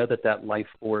 and we know that life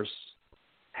force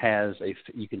has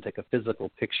you can take a physical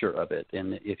picture of it,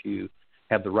 and if you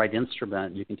have the right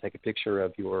instrument, you can take a picture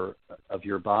of your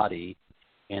body,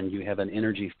 and you have an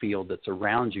energy field that's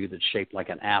around you that's shaped like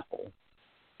an apple.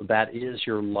 That is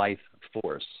your life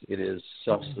force. It is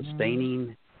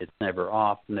self-sustaining. It's never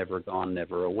off, never gone,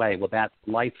 never away. Well, that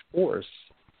life force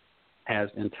has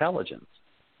intelligence,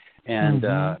 and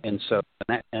so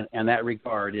in that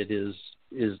regard, it is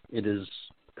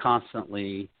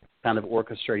constantly kind of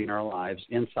orchestrating our lives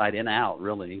inside and out,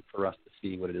 really, for us to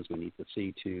see what it is we need to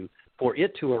see for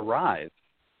it to arrive,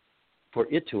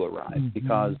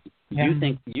 because you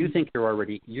think you're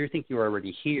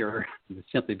already here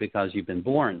simply because you've been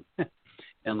born.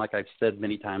 And like I've said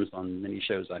many times on many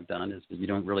shows I've done, is that you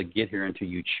don't really get here until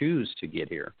you choose to get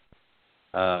here,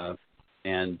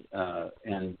 and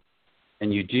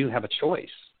you do have a choice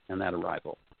in that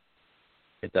arrival.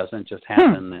 It doesn't just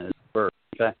happen as birth.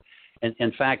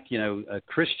 In fact,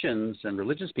 Christians and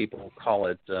religious people call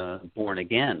it born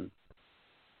again.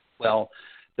 Well,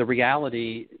 the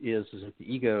reality is that the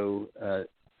ego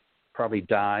probably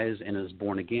dies and is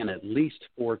born again at least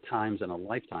 4 times in a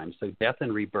lifetime. So death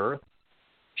and rebirth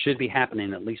should be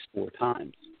happening at least 4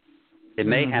 times. It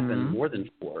may happen more than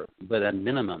 4, but a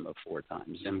minimum of 4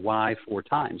 times. And why 4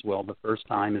 times? Well, the first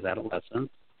time is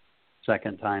adolescence,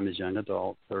 second time is young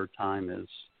adult, third time is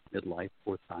midlife,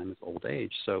 fourth time is old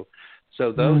age. So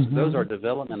those are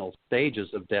developmental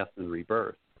stages of death and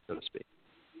rebirth, so to speak.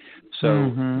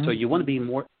 So you want to be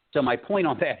more. So my point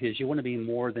on that is you want to be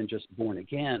more than just born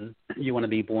again. You want to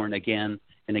be born again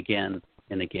and again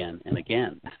and again and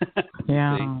again.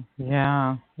 Yeah.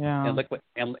 And look what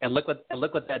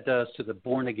that does to the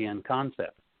born again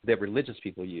concept that religious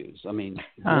people use. I mean,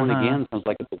 born again sounds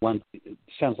like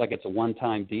it's a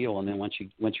one-time deal, and then once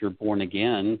you're born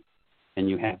again, and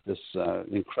you have this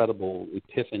incredible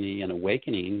epiphany and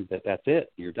awakening, that's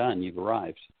it. You're done. You've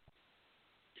arrived.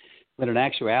 But in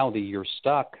actuality, you're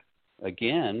stuck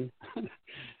again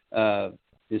as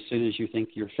soon as you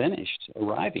think you're finished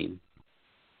arriving,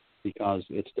 because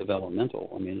it's developmental.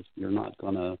 I mean, you're not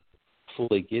going to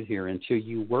fully get here until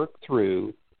you work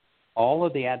through all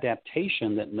of the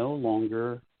adaptation that no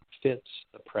longer fits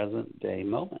the present day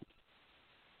moment.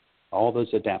 All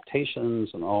those adaptations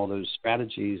and all those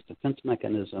strategies, defense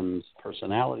mechanisms,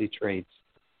 personality traits,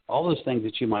 all those things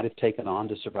that you might have taken on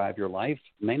to survive your life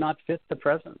may not fit the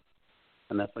present.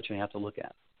 And that's what you have to look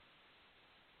at.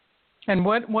 And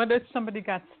what if somebody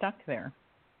got stuck there?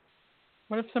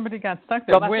 What if somebody got stuck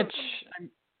there?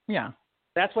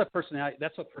 That's what personality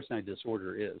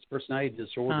disorder is. Personality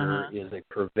disorder is a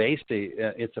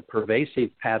pervasive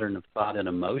pattern of thought and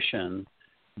emotion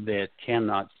that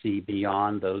cannot see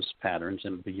beyond those patterns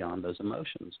and beyond those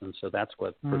emotions. And so that's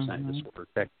what personality disorder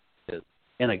is.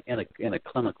 In a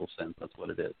clinical sense, that's what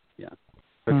it is. Yeah.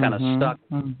 They're kind of stuck.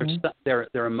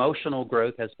 Their emotional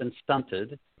growth has been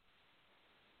stunted,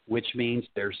 which means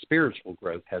their spiritual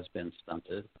growth has been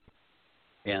stunted,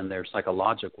 and their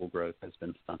psychological growth has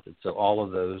been stunted. So all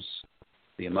of those,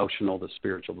 the emotional, the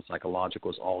spiritual, the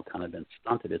psychological, has all kind of been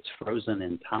stunted. It's frozen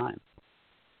in time.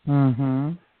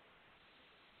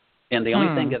 And the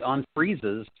only thing that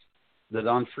unfreezes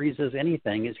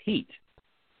anything is heat.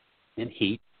 And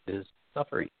heat is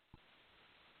suffering.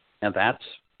 And that's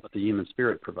what the human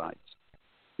spirit provides.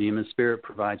 The human spirit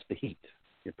provides the heat.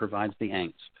 It provides the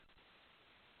angst.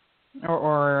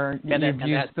 Or you've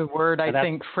used the word, I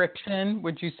think, friction.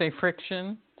 Would you say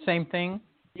friction? Same thing?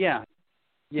 Yeah.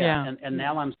 And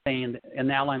now I'm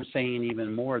saying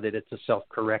even more that it's a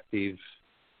self-corrective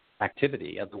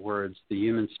activity. In other words, the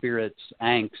human spirit's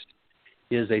angst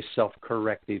is a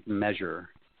self-corrective measure.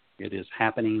 It is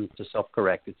happening to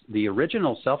self-correct. It's the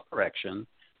original self-correction,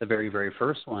 the very, very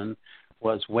first one,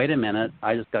 was, wait a minute,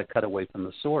 I just got cut away from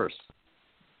the source.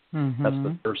 That's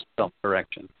the first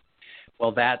self-correction.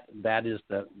 Well, that is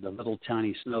the little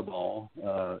tiny snowball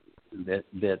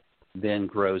that then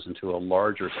grows into a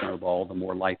larger snowball the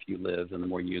more life you live and the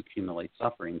more you accumulate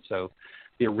suffering. So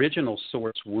the original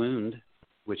source wound,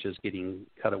 which is getting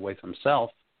cut away from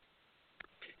self,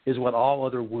 is what all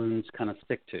other wounds kind of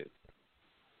stick to.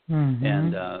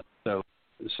 And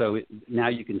so now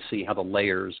you can see how the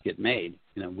layers get made.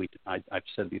 You know, I've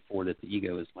said before that the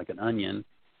ego is like an onion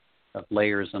of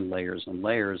layers and layers and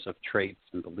layers of traits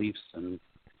and beliefs and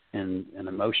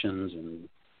emotions and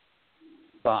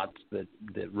thoughts that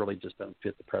really just don't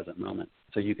fit the present moment.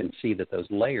 So you can see that those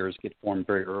layers get formed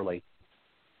very early.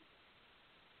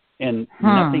 And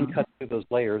nothing cuts through those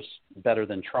layers better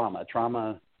than trauma.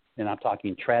 Trauma, and I'm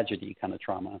talking tragedy kind of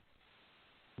trauma,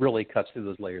 really cuts through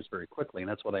those layers very quickly. And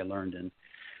that's what I learned in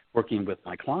working with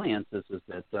my clients is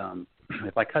that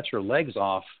if I cut your legs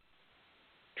off,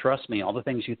 trust me, all the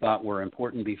things you thought were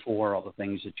important before, all the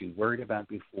things that you worried about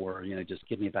before, just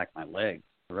give me back my legs.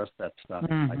 The rest of that stuff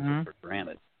I took for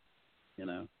granted,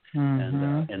 And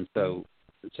so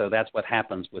that's what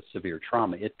happens with severe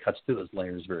trauma. It cuts through those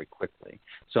layers very quickly.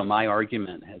 So my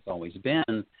argument has always been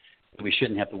that we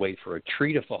shouldn't have to wait for a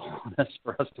tree to fall on us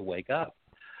for us to wake up,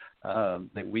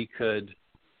 that we could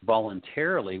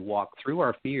voluntarily walk through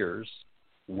our fears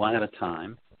one at a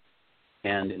time.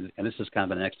 And this is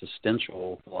kind of an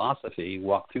existential philosophy.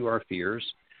 Walk through our fears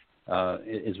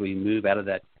as we move out of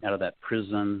that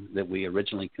prison that we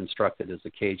originally constructed as a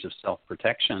cage of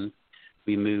self-protection.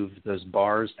 We move those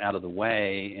bars out of the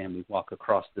way, and we walk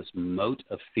across this moat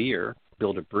of fear,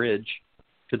 build a bridge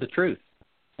to the truth,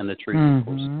 and the truth, of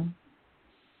course.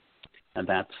 And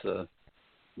that's,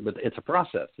 but it's a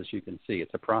process, as you can see.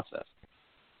 It's a process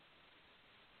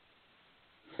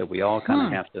that we all kind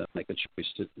of have to make a choice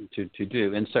to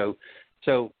do. And so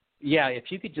yeah,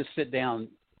 if you could just sit down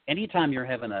anytime you're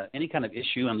having any kind of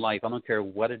issue in life, I don't care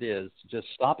what it is, just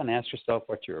stop and ask yourself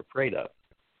what you're afraid of,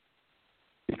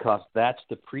 because that's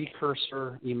the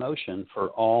precursor emotion for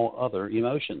all other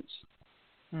emotions.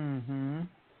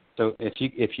 So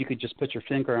if you could just put your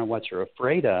finger on what you're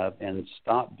afraid of and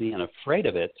stop being afraid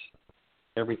of it,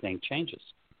 everything changes.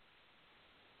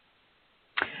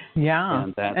 Yeah,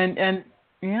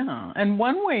 and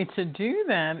one way to do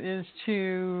that is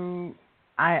to,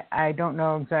 I don't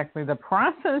know exactly the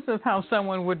process of how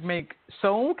someone would make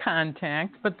soul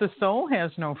contact, but the soul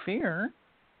has no fear.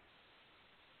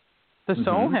 The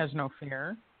soul has no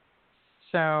fear.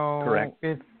 So correct.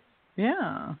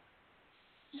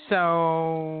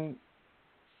 So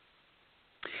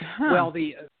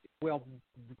well,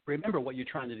 remember what you're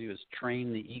trying to do is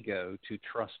train the ego to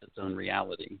trust its own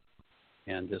reality,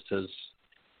 and this is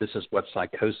what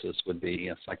psychosis would be.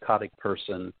 A psychotic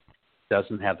person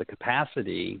doesn't have the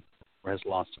capacity or has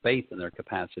lost faith in their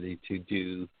capacity to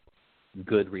do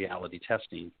good reality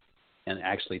testing and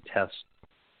actually test,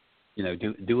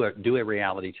 do a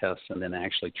reality test and then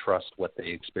actually trust what they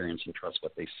experience and trust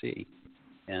what they see.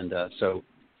 And so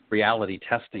reality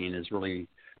testing is really,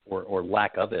 or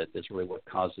lack of it, is really what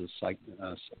causes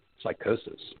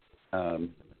psychosis.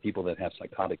 People that have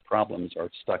psychotic problems are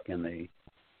stuck in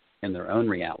their own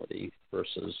reality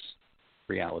versus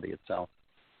reality itself.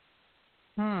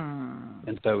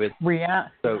 And so it's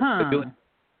So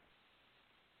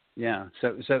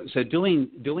doing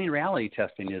reality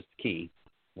testing is the key.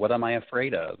 What am I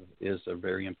afraid of is a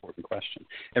very important question.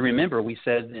 And remember, we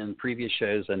said in previous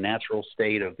shows, a natural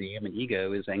state of the human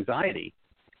ego is anxiety.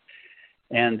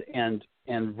 And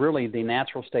really the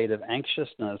natural state of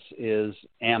anxiousness is,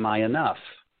 am I enough?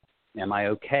 Am I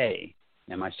okay?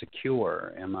 Am I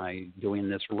secure? Am I doing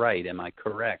this right? Am I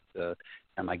correct?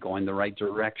 Am I going the right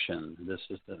direction? This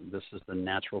is the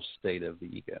natural state of the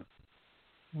ego.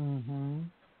 Mm-hmm.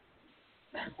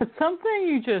 But something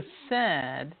you just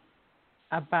said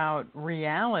about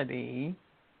reality,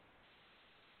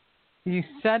 you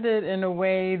said it in a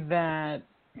way that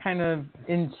kind of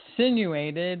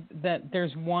insinuated that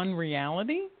there's one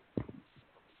reality?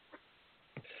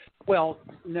 Well,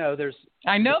 no, there's...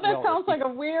 I know that sounds like a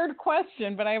weird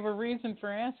question, but I have a reason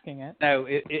for asking it. No,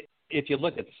 if you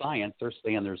look at science, they're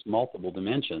saying there's multiple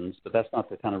dimensions, but that's not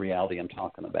the kind of reality I'm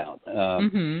talking about.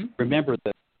 Remember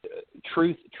that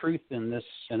truth in this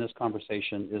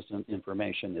conversation isn't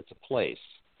information; it's a place.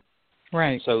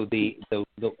 Right. So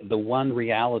the one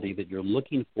reality that you're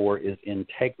looking for is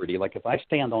integrity. Like if I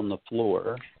stand on the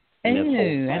floor,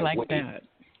 I like that.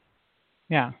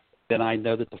 Yeah. Then I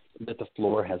know that the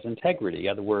floor has integrity.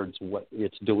 In other words, what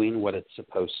it's doing what it's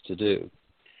supposed to do.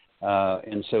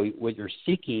 And so what you're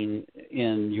seeking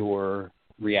in your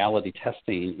reality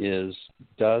testing is,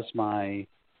 does my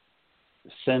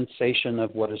sensation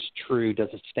of what is true, does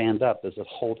it stand up? Does it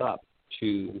hold up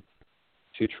to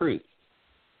truth?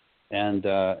 And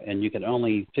you can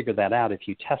only figure that out if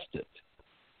you test it.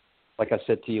 Like I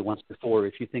said to you once before,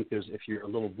 if you're a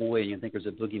little boy and you think there's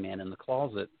a boogeyman in the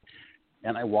closet,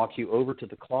 and I walk you over to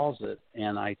the closet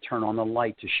and I turn on the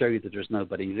light to show you that there's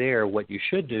nobody there, what you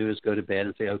should do is go to bed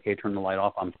and say, okay, turn the light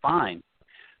off, I'm fine.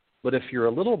 But if you're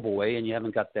a little boy and you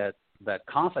haven't got that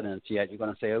confidence yet, you're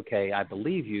going to say, okay, I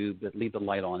believe you, but leave the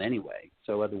light on anyway.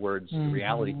 So in other words, the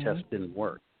reality test didn't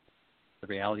work. The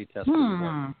reality test didn't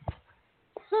work.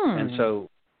 And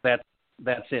so that's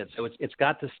it. So it's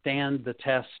got to stand the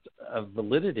test of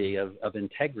validity, of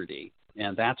integrity.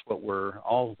 And that's what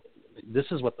this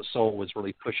is what the soul was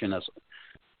really pushing us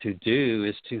to do,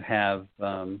 is to have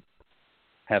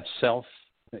self,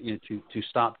 to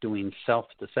stop doing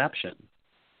self-deception.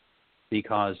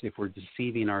 Because if we're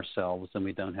deceiving ourselves, then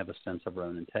we don't have a sense of our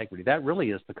own integrity. That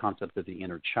really is the concept of the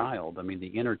inner child. I mean, the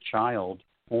inner child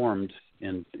formed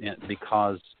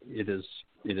because it is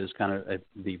kind of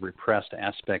the repressed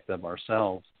aspect of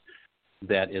ourselves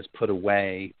that is put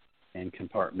away and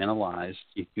compartmentalized.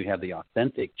 You have the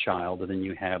authentic child, and then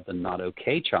you have the not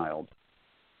okay child.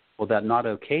 Well, that not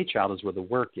okay child is where the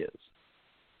work is.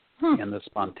 And the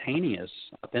spontaneous,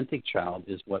 authentic child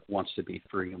is what wants to be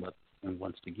free and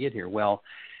wants to get here. Well,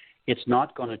 it's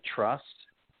not going to trust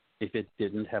if it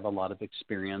didn't have a lot of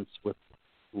experience with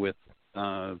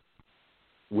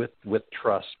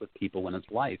trust with people in its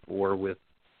life or with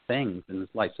things in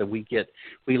its life. So we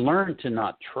learn to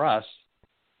not trust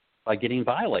by getting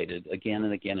violated again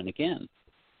and again and again.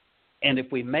 And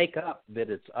if we make up that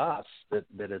it's us, that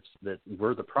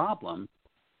we're the problem,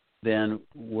 then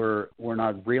we're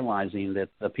not realizing that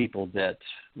the people that,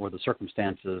 or the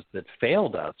circumstances that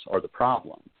failed us, are the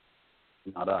problem,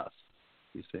 not us,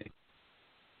 you see.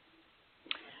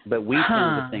 But we tend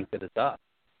to think that it's us.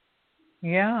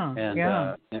 Yeah.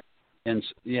 And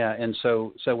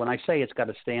so when I say it's got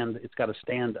to stand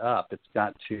up.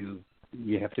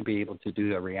 You have to be able to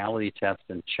do a reality test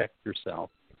and check yourself.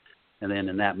 And then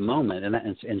in that moment, and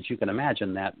as you can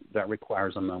imagine, that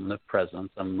requires a moment of presence,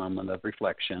 a moment of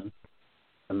reflection,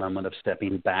 a moment of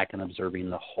stepping back and observing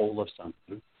the whole of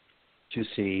something to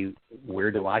see,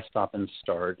 where do I stop and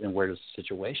start, and where does the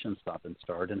situation stop and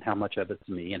start, and how much of it's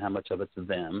me and how much of it's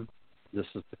them. This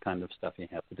is the kind of stuff you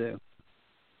have to do.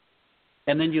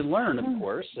 And then you learn, of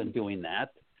course, in doing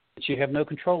that you have no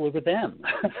control over them.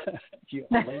 You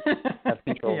only have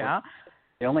control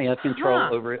You only have control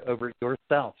over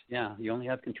yourself. Yeah, you only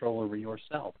have control over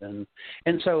yourself. And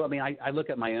so, I mean, I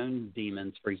look at my own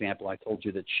demons. For example, I told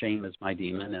you that shame is my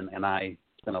demon, and I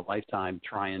spent a lifetime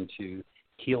trying to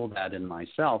heal that in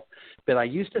myself. But I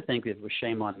used to think it was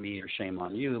shame on me or shame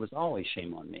on you. It was always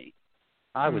shame on me.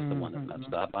 I was the one that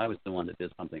messed up. I was the one that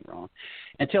did something wrong,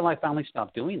 until I finally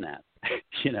stopped doing that.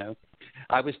 You know,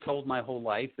 I was told my whole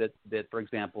life that, for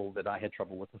example, that I had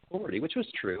trouble with authority, which was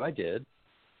true. I did.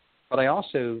 But I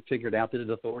also figured out that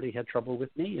authority had trouble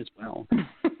with me as well.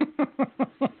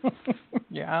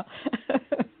 Yeah.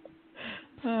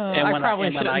 I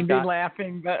probably shouldn't be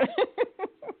laughing, but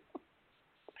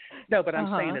no, but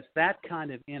I'm saying it's that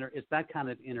kind of inner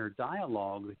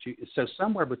dialogue that you. So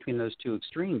somewhere between those two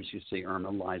extremes, you see, Irma,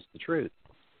 lies the truth.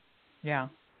 Yeah.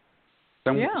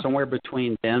 Somewhere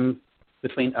between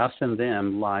us and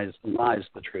them lies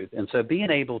the truth. And so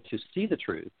being able to see the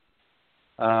truth,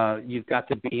 you've got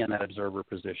to be in that observer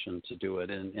position to do it.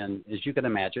 And as you can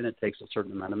imagine, it takes a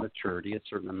certain amount of maturity, a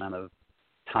certain amount of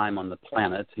time on the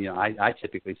planet. You know, I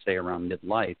typically say around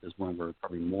midlife is when we're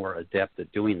probably more adept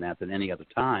at doing that than any other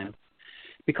time,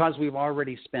 because we've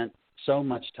already spent so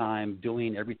much time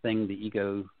doing everything the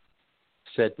ego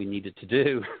said we needed to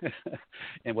do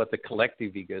and what the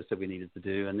collective ego said we needed to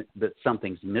do, and that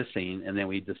something's missing, and then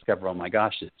we discover, oh my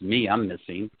gosh, it's me, I'm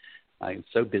missing. I'm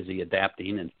so busy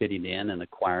adapting and fitting in and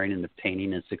acquiring and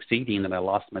obtaining and succeeding that I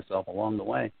lost myself along the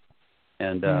way.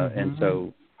 And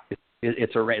so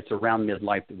it's around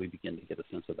midlife that we begin to get a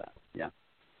sense of that. Yeah.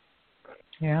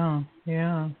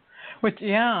 Yeah. Which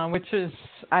is,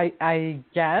 I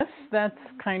guess that's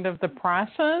kind of the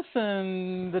process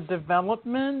and the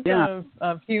development of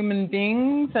human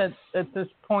beings at this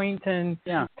point in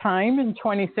time in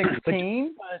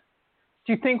 2016. But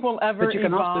do you think we'll ever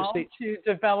evolve to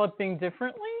developing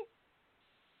differently?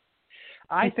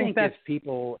 I think if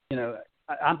people, you know,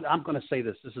 I'm going to say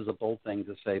this. This is a bold thing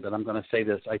to say, but I'm going to say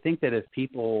this. I think that if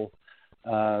people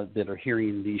that are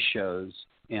hearing these shows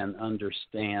and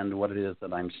understand what it is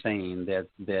that I'm saying, that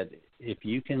if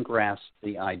you can grasp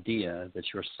the idea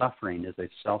that your suffering is a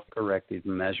self-corrective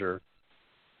measure,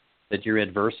 that your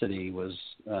adversity was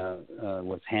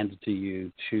handed to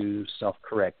you to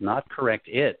self-correct, not correct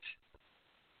it,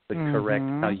 but correct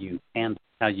how you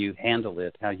handle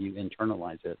it, how you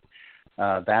internalize it.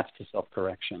 That's the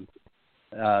self-correction.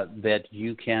 That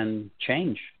you can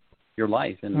change your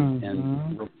life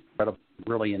in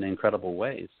really in incredible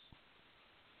ways.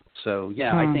 So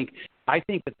I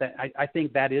think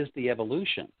that is the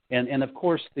evolution. And of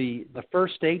course the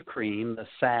first aid cream, the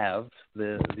salve,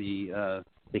 the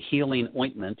healing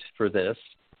ointment for this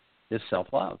is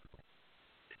self-love.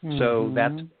 So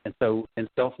and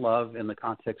self-love in the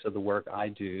context of the work I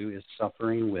do is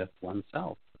suffering with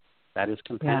oneself. That is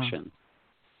compassion.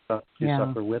 So you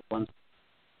suffer with oneself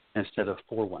instead of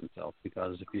for oneself,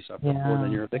 because if you suffer for,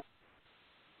 then you're a victim.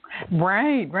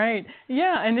 Right.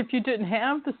 Yeah, and if you didn't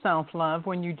have the self-love,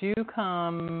 when you do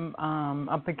come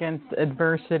up against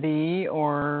adversity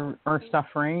or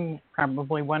suffering,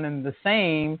 probably one and the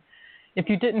same, if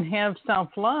you didn't have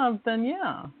self-love, then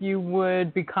you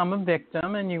would become a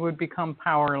victim and you would become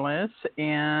powerless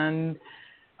and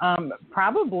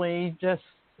probably just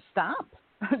stop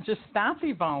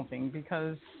evolving,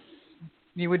 because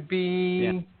you would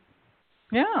be,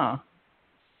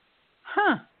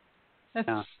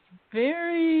 That's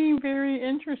very, very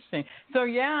interesting. So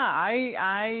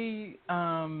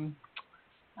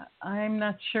I'm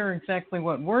not sure exactly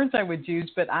what words I would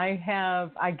use, but I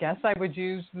guess I would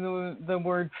use the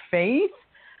word faith,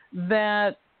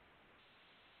 that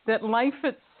life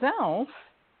itself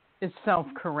is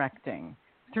self-correcting.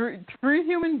 Through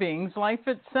human beings, life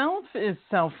itself is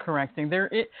self-correcting. There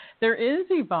is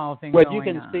evolving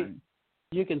going on.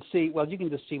 You can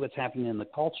just see what's happening in the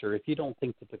culture. If you don't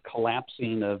think that the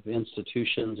collapsing of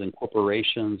institutions and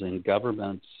corporations and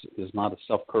governments is not a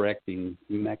self-correcting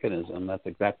mechanism, that's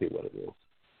exactly what it is.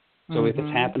 So if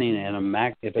it's happening in a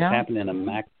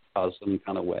macrocosm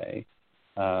kind of way,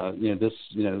 we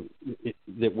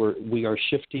are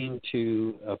shifting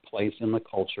to a place in the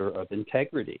culture of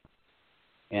integrity.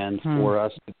 And for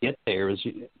us to get there as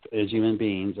human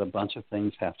beings, a bunch of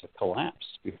things have to collapse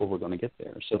before we're going to get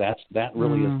there. So that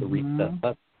really is the reset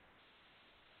button.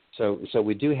 So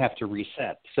we do have to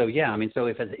reset. So so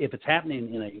if it's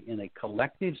happening in a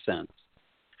collective sense,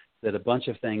 that a bunch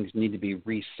of things need to be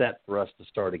reset for us to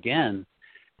start again,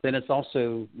 then it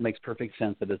also makes perfect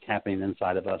sense that it's happening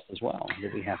inside of us as well.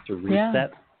 That we have to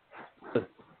reset.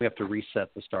 We have to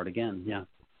reset to start again. Yeah,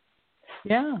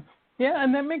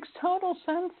 and that makes total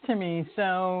sense to me.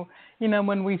 So,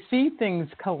 when we see things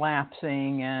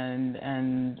collapsing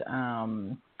and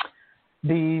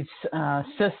these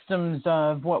systems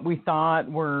of what we thought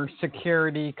were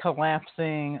security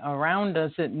collapsing around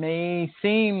us, it may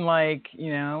seem like,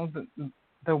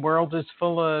 the world is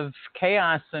full of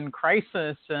chaos and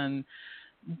crisis,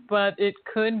 but it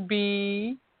could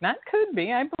be,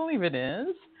 I believe it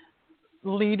is,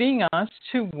 leading us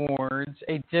towards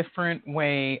a different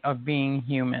way of being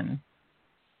human.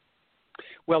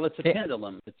 Well, it's a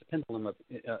pendulum. It's a pendulum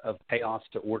of chaos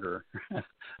to order.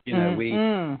 We've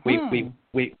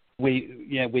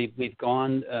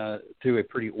gone through a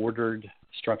pretty ordered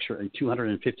structure in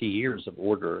 250 years of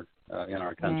order in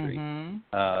our country,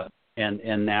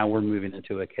 and now we're moving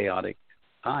into a chaotic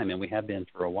time, and we have been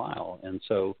for a while. And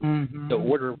so the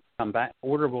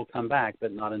order will come back,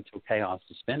 but not until chaos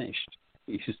is finished.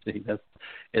 You see,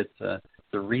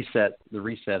 the reset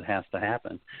has to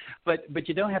happen, but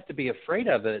you don't have to be afraid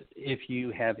of it if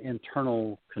you have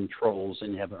internal controls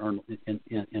and you have an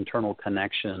internal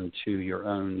connection to your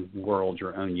own world,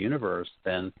 your own universe.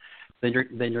 Then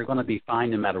you're going to be fine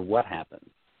no matter what happens.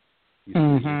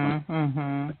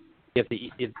 If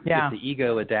the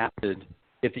ego adapted,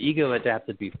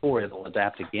 before, it'll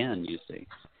adapt again. You see,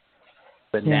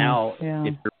 but now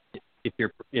if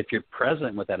you're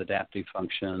present with that adaptive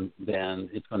function, then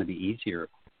it's going to be easier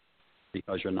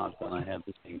because you're not going to have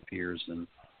the same fears and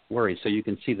worries. So you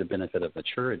can see the benefit of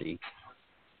maturity.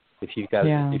 If you've got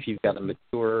a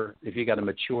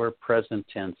mature present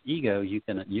tense ego, you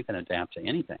can adapt to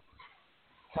anything.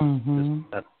 That's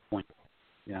the point.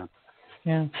 Yeah.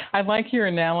 Yeah, I like your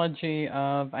analogy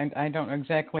of, I don't know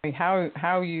exactly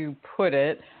how you put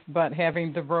it, but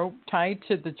having the rope tied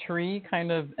to the tree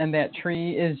kind of, and that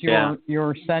tree is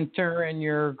your center and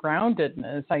your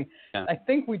groundedness. I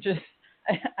think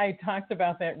I talked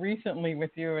about that recently with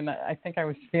you, and I think I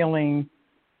was feeling,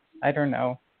 I don't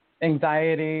know,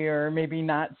 anxiety or maybe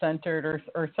not centered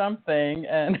or something,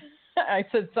 and I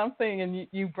said something and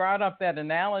you brought up that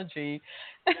analogy.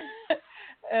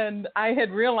 And I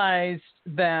had realized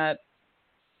that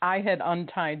I had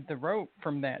untied the rope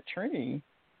from that tree.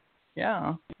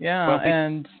 Yeah. Well,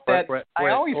 and I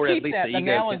always keep that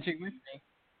analogy with me.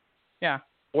 Yeah.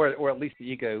 Or at least the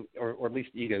ego, or at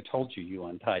least the ego told you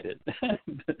untied it.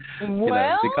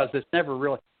 Because it's never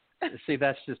really. See,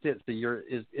 that's just it. So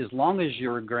as long as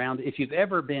you're grounded, if you've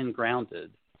ever been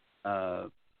grounded,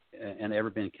 and ever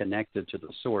been connected to the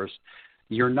source,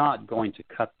 you're not going to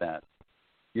cut that.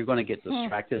 You're going to get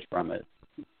distracted from it,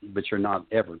 but you're not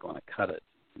ever going to cut it.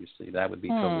 You see, that would be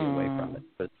totally away from it.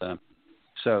 But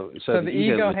so the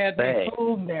ego had me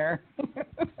fooled there.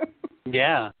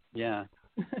 Yeah.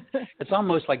 It's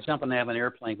almost like jumping out of an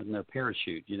airplane with no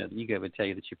parachute. The ego would tell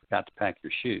you that you forgot to pack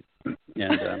your chute,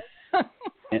 and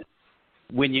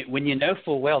when you know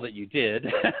full well that you did,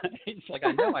 it's like,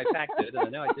 I know I packed it, and I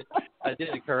know I did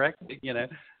it correctly.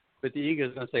 But the ego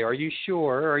is going to say, "Are you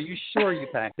sure? Are you sure you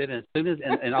packed it?" And as soon as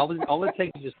all it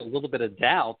takes is just a little bit of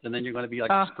doubt, and then you're going to be like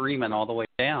screaming all the way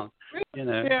down.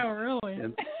 Yeah, really.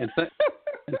 And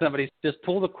somebody just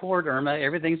pull the cord, Irma.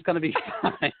 Everything's going to be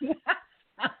fine.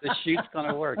 The chute's going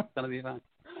to work. It's going to be fine.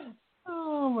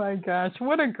 Oh my gosh,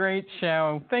 what a great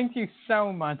show! Thank you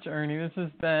so much, Ernie. This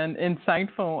has been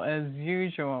insightful as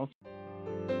usual.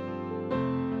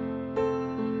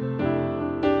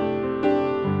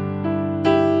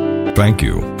 Thank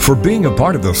you for being a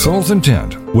part of The Soul's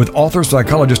Intent with author,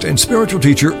 psychologist, and spiritual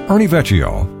teacher Ernie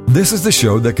Vecchio. This is the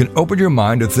show that can open your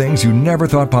mind to things you never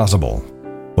thought possible.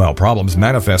 While problems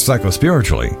manifest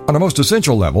psychospiritually, on a most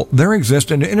essential level, there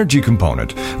exists an energy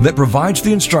component that provides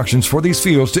the instructions for these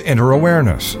fields to enter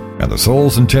awareness. And The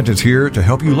Soul's Intent is here to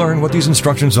help you learn what these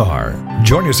instructions are.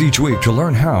 Join us each week to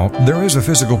learn how there is a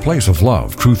physical place of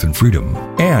love, truth, and freedom,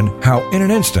 and how in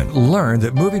an instant learn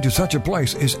that moving to such a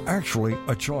place is actually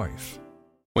a choice.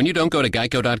 When you don't go to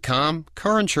Geico.com,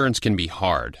 car insurance can be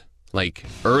hard. Like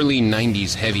early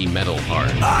 90s heavy metal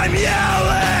hard. I'm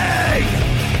yelling!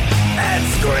 And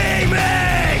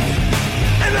screaming,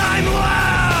 and I'm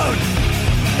loud.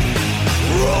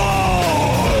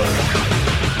 Roar!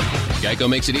 Geico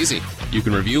makes it easy. You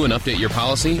can review and update your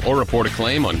policy or report a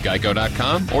claim on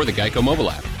Geico.com or the Geico mobile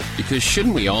app. Because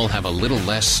shouldn't we all have a little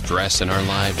less stress in our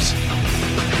lives?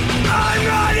 I'm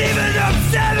not even